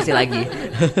 Ini promosi lagi.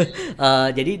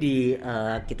 Jadi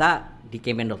kita di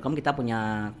campaign.com kita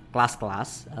punya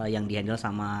kelas-kelas yang dihandle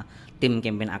sama tim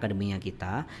campaign akademinya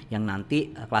kita, yang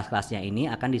nanti kelas-kelasnya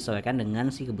ini akan disesuaikan dengan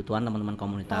si kebutuhan teman-teman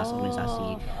komunitas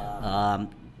organisasi.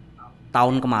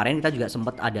 Tahun kemarin kita juga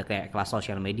sempat ada kayak kelas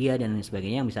sosial media dan lain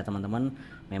sebagainya yang bisa teman-teman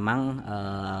memang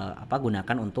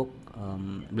gunakan untuk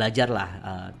belajar lah.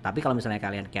 Tapi kalau misalnya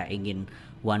kalian kayak ingin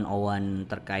 101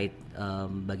 terkait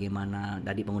bagaimana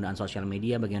tadi penggunaan sosial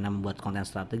media, bagaimana membuat konten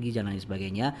strategi dan lain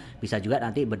sebagainya, bisa juga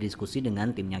nanti berdiskusi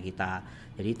dengan timnya kita.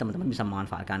 Jadi teman-teman bisa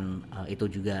memanfaatkan itu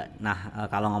juga. Nah,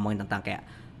 kalau ngomongin tentang kayak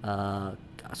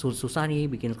susah nih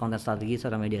bikin konten strategi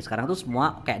sosial media sekarang tuh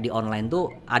semua kayak di online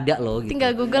tuh ada loh gitu.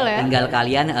 Tinggal Google ya. Tinggal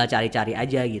kalian cari-cari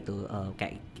aja gitu.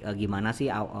 Gimana sih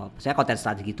saya konten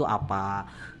strategi itu apa,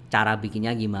 cara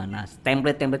bikinnya gimana.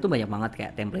 Template tuh banyak banget,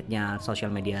 kayak template-nya social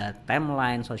media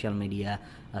timeline, social media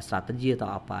strategi atau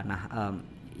apa. Nah,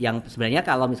 yang sebenarnya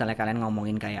kalau misalnya kalian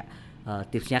ngomongin kayak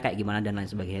tipsnya kayak gimana dan lain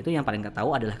sebagainya, itu yang paling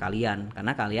ketahui adalah kalian,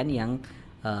 karena kalian yang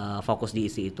fokus di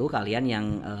isi itu, kalian yang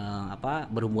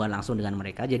berhubungan langsung dengan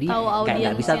mereka. Jadi kayak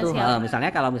nggak bisa tuh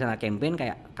misalnya kalau misalnya campaign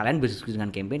kayak kalian berdiskusi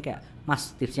dengan campaign kayak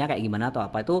Mas tipsnya kayak gimana atau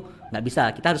apa, itu nggak bisa.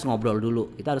 Kita harus ngobrol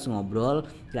dulu,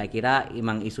 kira-kira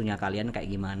emang isunya kalian kayak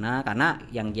gimana, karena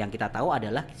yang kita tahu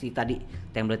adalah si tadi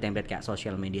template kayak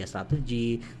social media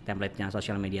strategi, template-nya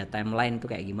social media timeline itu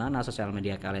kayak gimana, social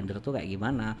media calendar tuh kayak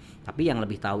gimana, tapi yang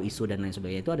lebih tahu isu dan lain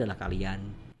sebagainya itu adalah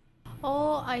kalian.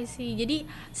 Oh, I see. Jadi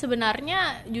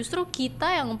sebenarnya justru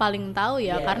kita yang paling tahu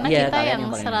ya, karena Yeah, kita kalian yang yang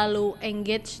paling selalu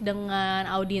engage dengan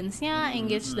audiensnya,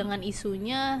 engage dengan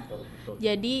isunya. Betul.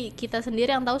 Jadi kita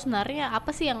sendiri yang tahu sebenarnya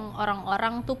apa sih yang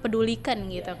orang-orang tuh pedulikan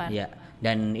gitu kan. Iya.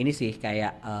 Dan ini sih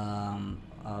kayak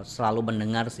selalu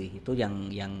mendengar sih, itu yang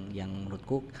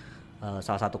menurutku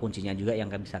salah satu kuncinya juga yang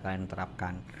bisa kalian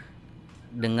terapkan.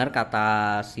 Dengar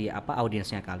kata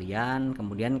audiensnya kalian,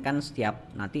 kemudian kan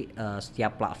setiap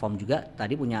platform juga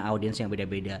tadi punya audiens yang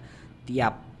beda-beda.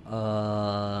 Tiap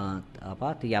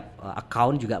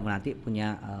account juga nanti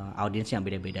punya audiens yang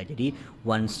beda-beda. Jadi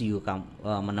once you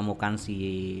menemukan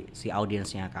si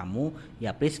audiensnya kamu,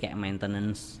 ya please kayak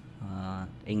maintenance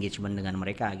engagement dengan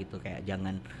mereka gitu, kayak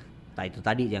jangan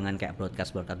jangan kayak broadcast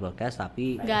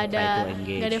tapi nggak try to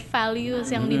engage. ada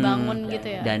values yang dibangun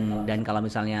gitu ya. Dan kalau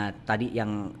misalnya tadi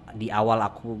yang di awal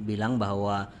aku bilang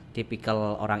bahwa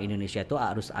tipikal orang Indonesia itu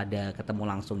harus ada ketemu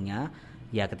langsungnya,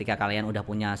 ya ketika kalian udah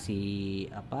punya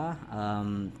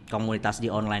komunitas di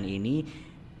online ini,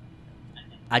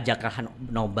 ajaklah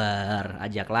nobar,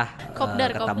 kopdar,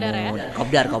 ketemu kopdar ya?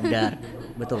 Kopdar.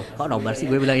 Betul, kok nobar sih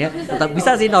gue bilangnya, tetap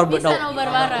bisa sih nobar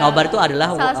bareng. Nobar itu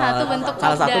adalah salah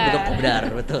satu bentuk kopdar,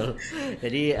 betul.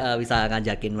 Jadi bisa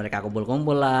ngajakin mereka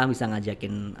kumpul-kumpul lah, bisa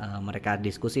ngajakin mereka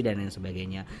diskusi dan lain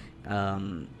sebagainya.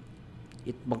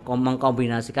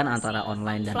 Mengkombinasikan antara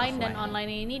online dan offline. Dan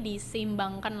online ini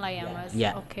diseimbangkan lah ya Mas.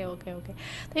 Yeah. Oke.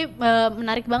 Tapi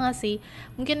menarik banget sih.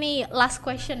 Mungkin nih last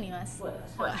question nih Mas.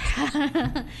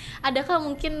 Adakah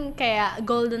mungkin kayak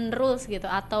golden rules gitu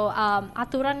atau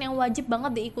aturan yang wajib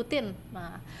banget diikutin?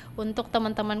 Nah, untuk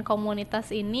teman-teman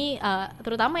komunitas ini,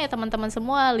 terutama ya teman-teman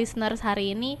semua listeners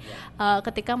hari ini,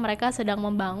 ketika mereka sedang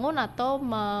membangun atau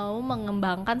mau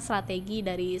mengembangkan strategi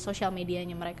dari sosial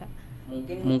medianya mereka.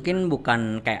 Mungkin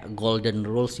bukan kayak golden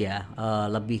rules ya,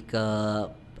 lebih ke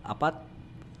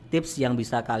tips yang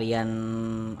bisa kalian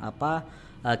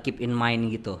keep in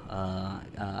mind gitu.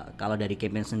 Kalau dari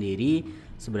campaign sendiri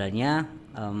sebenarnya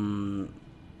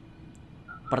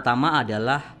pertama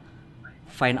adalah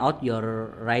find out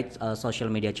your right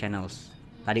social media channels.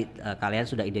 Tadi kalian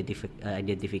sudah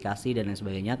identifikasi dan lain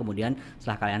sebagainya, kemudian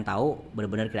setelah kalian tahu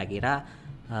benar-benar kira-kira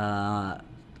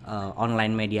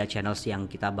online media channels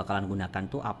yang kita bakalan gunakan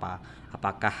tuh apa.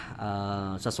 Apakah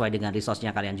sesuai dengan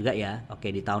resource-nya kalian juga ya.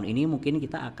 Oke, di tahun ini mungkin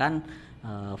kita akan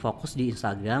fokus di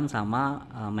Instagram sama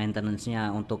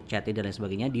maintenance-nya untuk chatting dan lain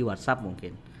sebagainya di WhatsApp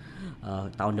mungkin.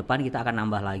 Tahun depan kita akan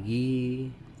nambah lagi,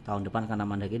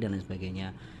 dan lain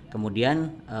sebagainya. Kemudian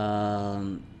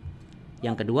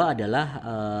yang kedua adalah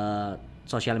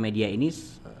sosial media ini,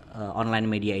 online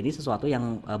media ini sesuatu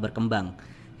yang berkembang.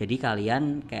 Jadi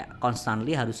kalian kayak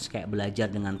constantly harus kayak belajar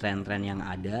dengan tren-tren yang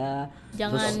ada.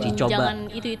 Terus dicoba. Jangan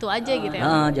itu aja gitu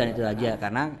ya. Jangan itu aja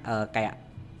karena kayak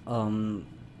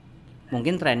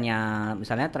mungkin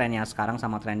misalnya trennya sekarang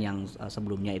sama tren yang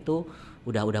sebelumnya itu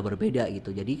udah berbeda gitu.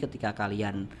 Jadi ketika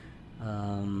kalian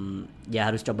ya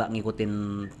harus coba ngikutin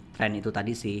tren itu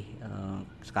tadi sih.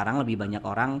 Sekarang lebih banyak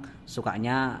orang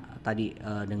sukanya tadi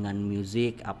dengan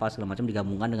musik apa segala macam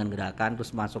digabungkan dengan gerakan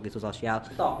terus masuk isu sosial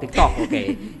TikTok.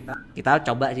 Oke. Kita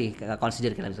coba sih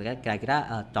consider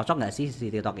kira-kira cocok nggak sih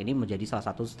si TikTok ini menjadi salah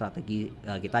satu strategi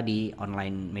kita di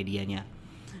online medianya.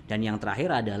 Dan yang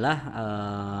terakhir adalah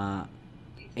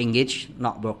engage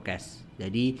not broadcast.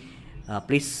 Jadi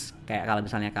please kayak kalau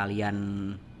misalnya kalian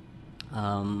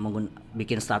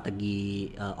bikin strategi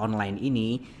online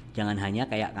ini jangan hanya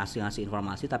kayak ngasih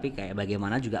informasi tapi kayak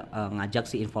bagaimana juga ngajak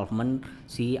si involvement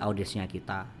si audiensnya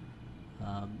kita.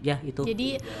 Ya itu.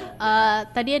 Jadi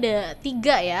tadi ada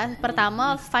 3 ya.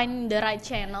 Pertama find the right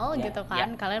channel gitu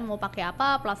kan. Kalian mau pakai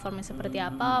apa, platformnya seperti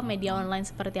apa, media online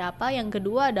seperti apa. Yang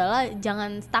kedua adalah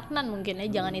jangan stagnan mungkin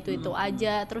ya, jangan itu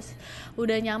aja. Terus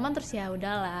udah nyaman terus ya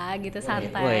udahlah gitu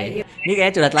santai. Gitu. Ini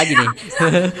kayak curhat lagi nih.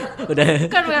 Udah.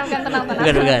 Bukan tenang.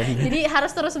 Jadi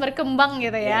harus terus berkembang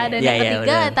gitu ya. Dan yang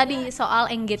ketiga tadi soal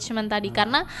engagement tadi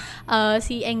karena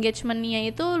si engagementnya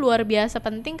itu luar biasa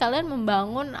penting. Kalian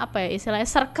membangun apa ya istilahnya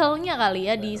circle-nya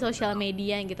kali ya di sosial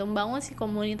media gitu, membangun si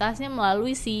komunitasnya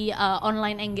melalui si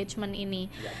online engagement ini.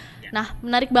 Nah,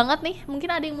 menarik banget nih. Mungkin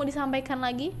ada yang mau disampaikan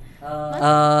lagi?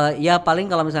 Ya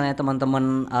paling kalau misalnya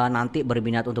teman-teman nanti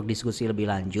berminat untuk diskusi lebih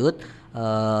lanjut,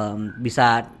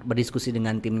 bisa berdiskusi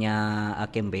dengan timnya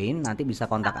campaign, nanti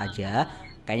bisa kontak aja.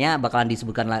 Kayaknya bakalan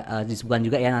disebutkan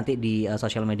juga ya nanti di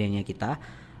sosial medianya kita.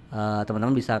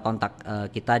 Teman-teman bisa kontak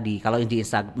kita kalau di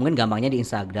Instagram, mungkin gampangnya di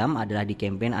Instagram adalah di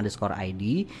campaign_id.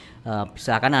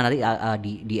 Silakan nanti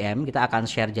di DM kita akan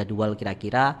share jadwal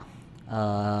kira-kira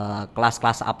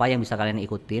kelas-kelas apa yang bisa kalian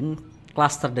ikutin.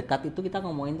 Kelas terdekat itu kita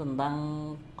ngomongin tentang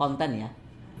konten ya,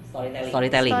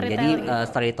 storytelling. Jadi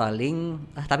storytelling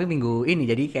tapi minggu ini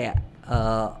jadi kayak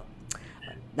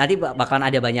nanti bakalan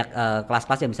ada banyak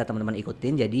kelas-kelas yang bisa teman-teman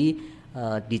ikutin. Jadi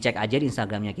dicek aja di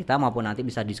Instagramnya kita maupun nanti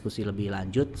bisa diskusi lebih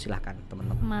lanjut, silahkan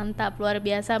teman-teman. Mantap, luar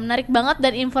biasa, menarik banget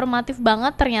dan informatif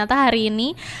banget ternyata hari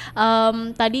ini.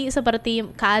 Tadi seperti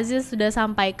Kak Aziz sudah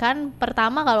sampaikan,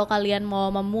 pertama kalau kalian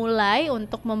mau memulai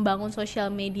untuk membangun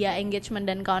social media engagement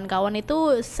dan kawan-kawan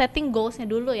itu setting goals-nya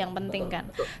dulu yang penting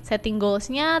kan. Setting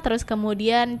goals-nya, terus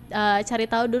kemudian cari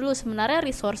tahu dulu sebenarnya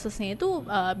resources-nya itu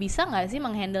bisa nggak sih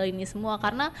menghandle ini semua,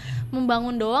 karena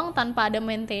membangun doang tanpa ada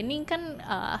maintaining kan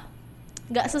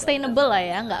nggak sustainable lah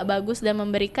ya, nggak bagus dan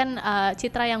memberikan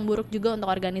citra yang buruk juga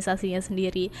untuk organisasinya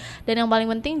sendiri. Dan yang paling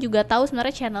penting juga tahu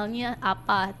sebenarnya channelnya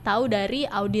apa, tahu dari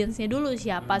audiensnya dulu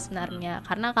siapa sebenarnya,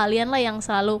 karena kalian lah yang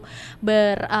selalu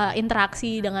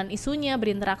berinteraksi dengan isunya,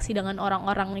 berinteraksi dengan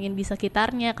orang-orang yang di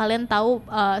sekitarnya. Kalian tahu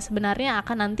sebenarnya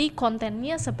akan nanti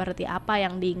kontennya seperti apa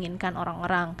yang diinginkan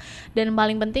orang-orang. Dan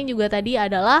paling penting juga tadi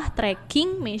adalah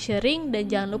tracking, measuring, dan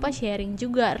jangan lupa sharing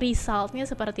juga resultnya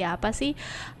seperti apa sih,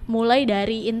 mulai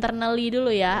dari internally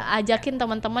dulu ya. Ajakin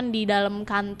teman-teman di dalam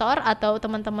kantor atau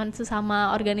teman-teman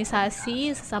sesama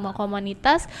organisasi, sesama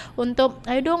komunitas untuk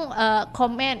ayo dong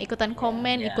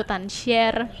ikutan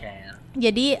share.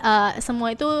 Jadi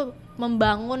semua itu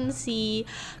membangun si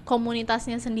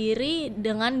komunitasnya sendiri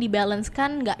dengan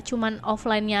dibalancekan, nggak cuman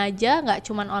offline-nya aja, nggak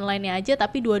cuman online-nya aja,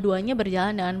 tapi dua-duanya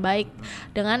berjalan dengan baik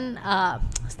dengan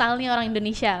stylenya orang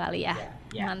Indonesia kali ya.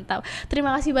 Mantap.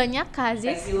 Terima kasih banyak Kak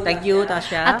Aziz. Thank you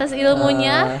Tasya atas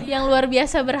ilmunya yang luar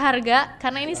biasa berharga,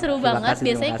 karena ini seru banget.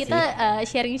 Biasanya kita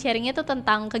sharing-sharingnya tuh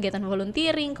tentang kegiatan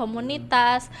volunteering,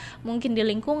 komunitas, mungkin di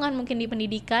lingkungan, mungkin di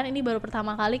pendidikan. Ini baru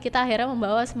pertama kali kita akhirnya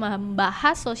membahas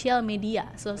sosial media,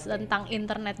 tentang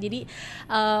internet. Jadi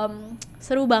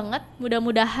seru banget.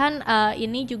 Mudah-mudahan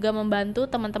ini juga membantu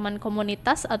teman-teman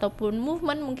komunitas ataupun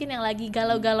movement mungkin yang lagi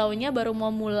galau-galaunya baru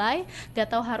mau mulai,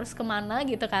 gak tahu harus kemana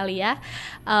gitu kali ya.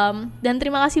 Dan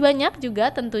terima kasih banyak juga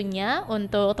tentunya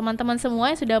untuk teman-teman semua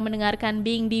yang sudah mendengarkan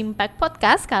Being the Impact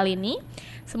Podcast kali ini.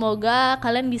 Semoga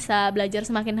kalian bisa belajar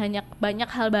semakin banyak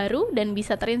hal baru dan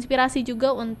bisa terinspirasi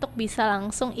juga untuk bisa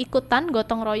langsung ikutan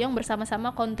gotong royong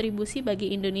bersama-sama kontribusi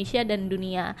bagi Indonesia dan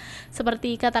dunia.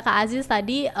 Seperti kata Kak Aziz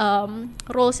tadi,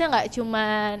 roles-nya nggak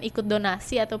cuma ikut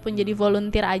donasi ataupun jadi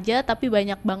volunteer aja, tapi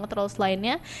banyak banget roles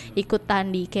lainnya,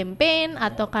 ikutan di campaign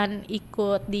atau kan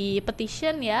ikut di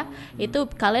petition ya, itu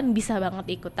kalian bisa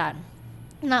banget ikutan.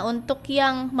 Nah, untuk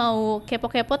yang mau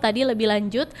kepo-kepo tadi lebih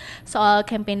lanjut soal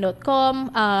campaign.com,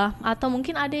 atau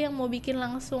mungkin ada yang mau bikin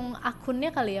langsung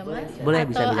akunnya kali ya Mas? Boleh,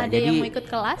 atau bisa. ada Jadi, yang mau ikut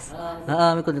kelas?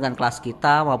 ikut dengan kelas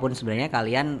kita, maupun sebenarnya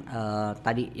kalian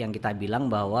tadi yang kita bilang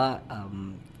bahwa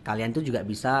kalian tuh juga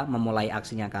bisa memulai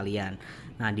aksinya kalian.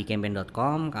 Nah, di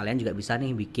campaign.com kalian juga bisa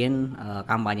nih bikin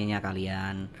kampanyenya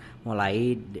kalian,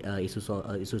 mulai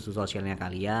isu sosialnya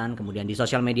kalian. Kemudian di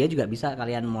sosial media juga bisa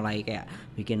kalian mulai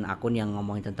kayak bikin akun yang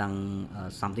ngomongin tentang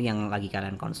something yang lagi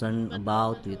kalian concern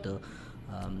about gitu.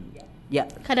 Ya,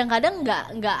 Kadang-kadang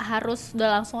nggak harus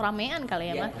udah langsung ramean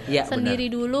kali ya Mas. Iya, Sendiri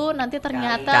dulu, nanti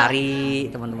ternyata cari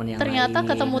teman-teman yang ternyata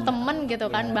lain. ketemu temen gitu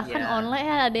kan, bahkan online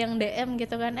ya ada yang DM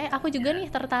gitu kan, aku juga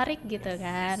nih tertarik gitu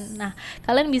kan. Nah,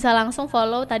 kalian bisa langsung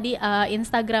follow tadi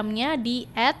Instagramnya di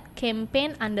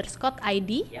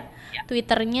 @campaign_id,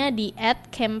 Twitternya di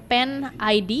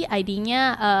 @campaign_id, ID-nya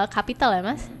kapital ya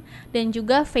Mas, dan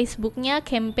juga Facebooknya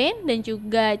campaign, dan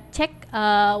juga cek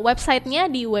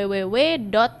websitenya di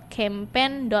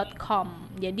www.campaign.com.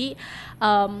 Jadi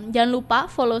jangan lupa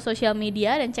follow sosial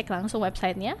media dan cek langsung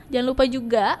websitenya. Jangan lupa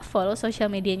juga follow sosial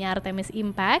medianya Artemis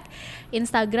Impact,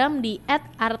 Instagram di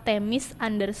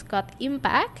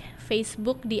 @artemis_impact,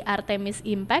 Facebook di Artemis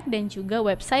Impact, dan juga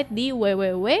website di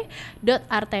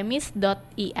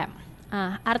www.artemis.im.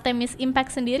 Artemis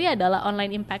Impact sendiri adalah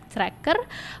online impact tracker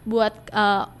buat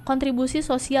kontribusi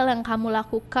sosial yang kamu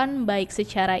lakukan baik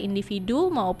secara individu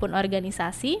maupun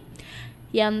organisasi,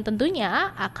 yang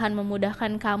tentunya akan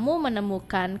memudahkan kamu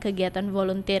menemukan kegiatan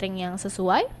volunteering yang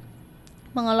sesuai,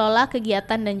 mengelola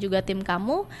kegiatan dan juga tim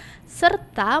kamu,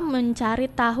 serta mencari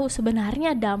tahu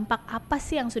sebenarnya dampak apa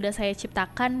sih yang sudah saya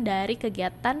ciptakan dari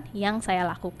kegiatan yang saya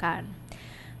lakukan.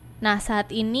 Nah, saat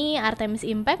ini Artemis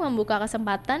Impact membuka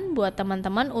kesempatan buat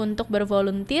teman-teman untuk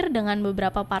bervolunteer dengan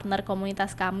beberapa partner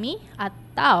komunitas kami,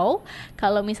 atau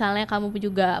kalau misalnya kamu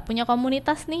juga punya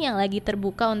komunitas nih yang lagi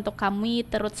terbuka untuk kami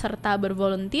turut serta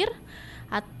bervolunteer,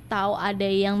 atau ada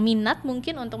yang minat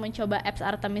mungkin untuk mencoba apps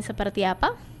Artemis seperti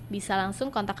apa, bisa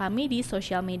langsung kontak kami di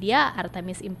sosial media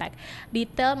Artemis Impact.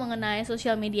 Detail mengenai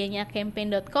sosial medianya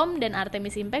campaign.com dan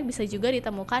Artemis Impact bisa juga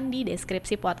ditemukan di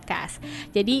deskripsi podcast.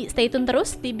 Jadi stay tune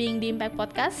terus di Being the Impact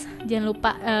Podcast. Jangan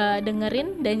lupa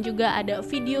dengerin, dan juga ada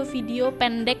video-video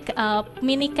pendek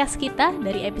minicast kita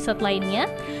dari episode lainnya.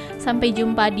 Sampai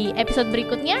jumpa di episode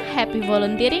berikutnya. Happy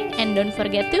volunteering and don't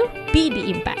forget to be the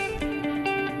impact.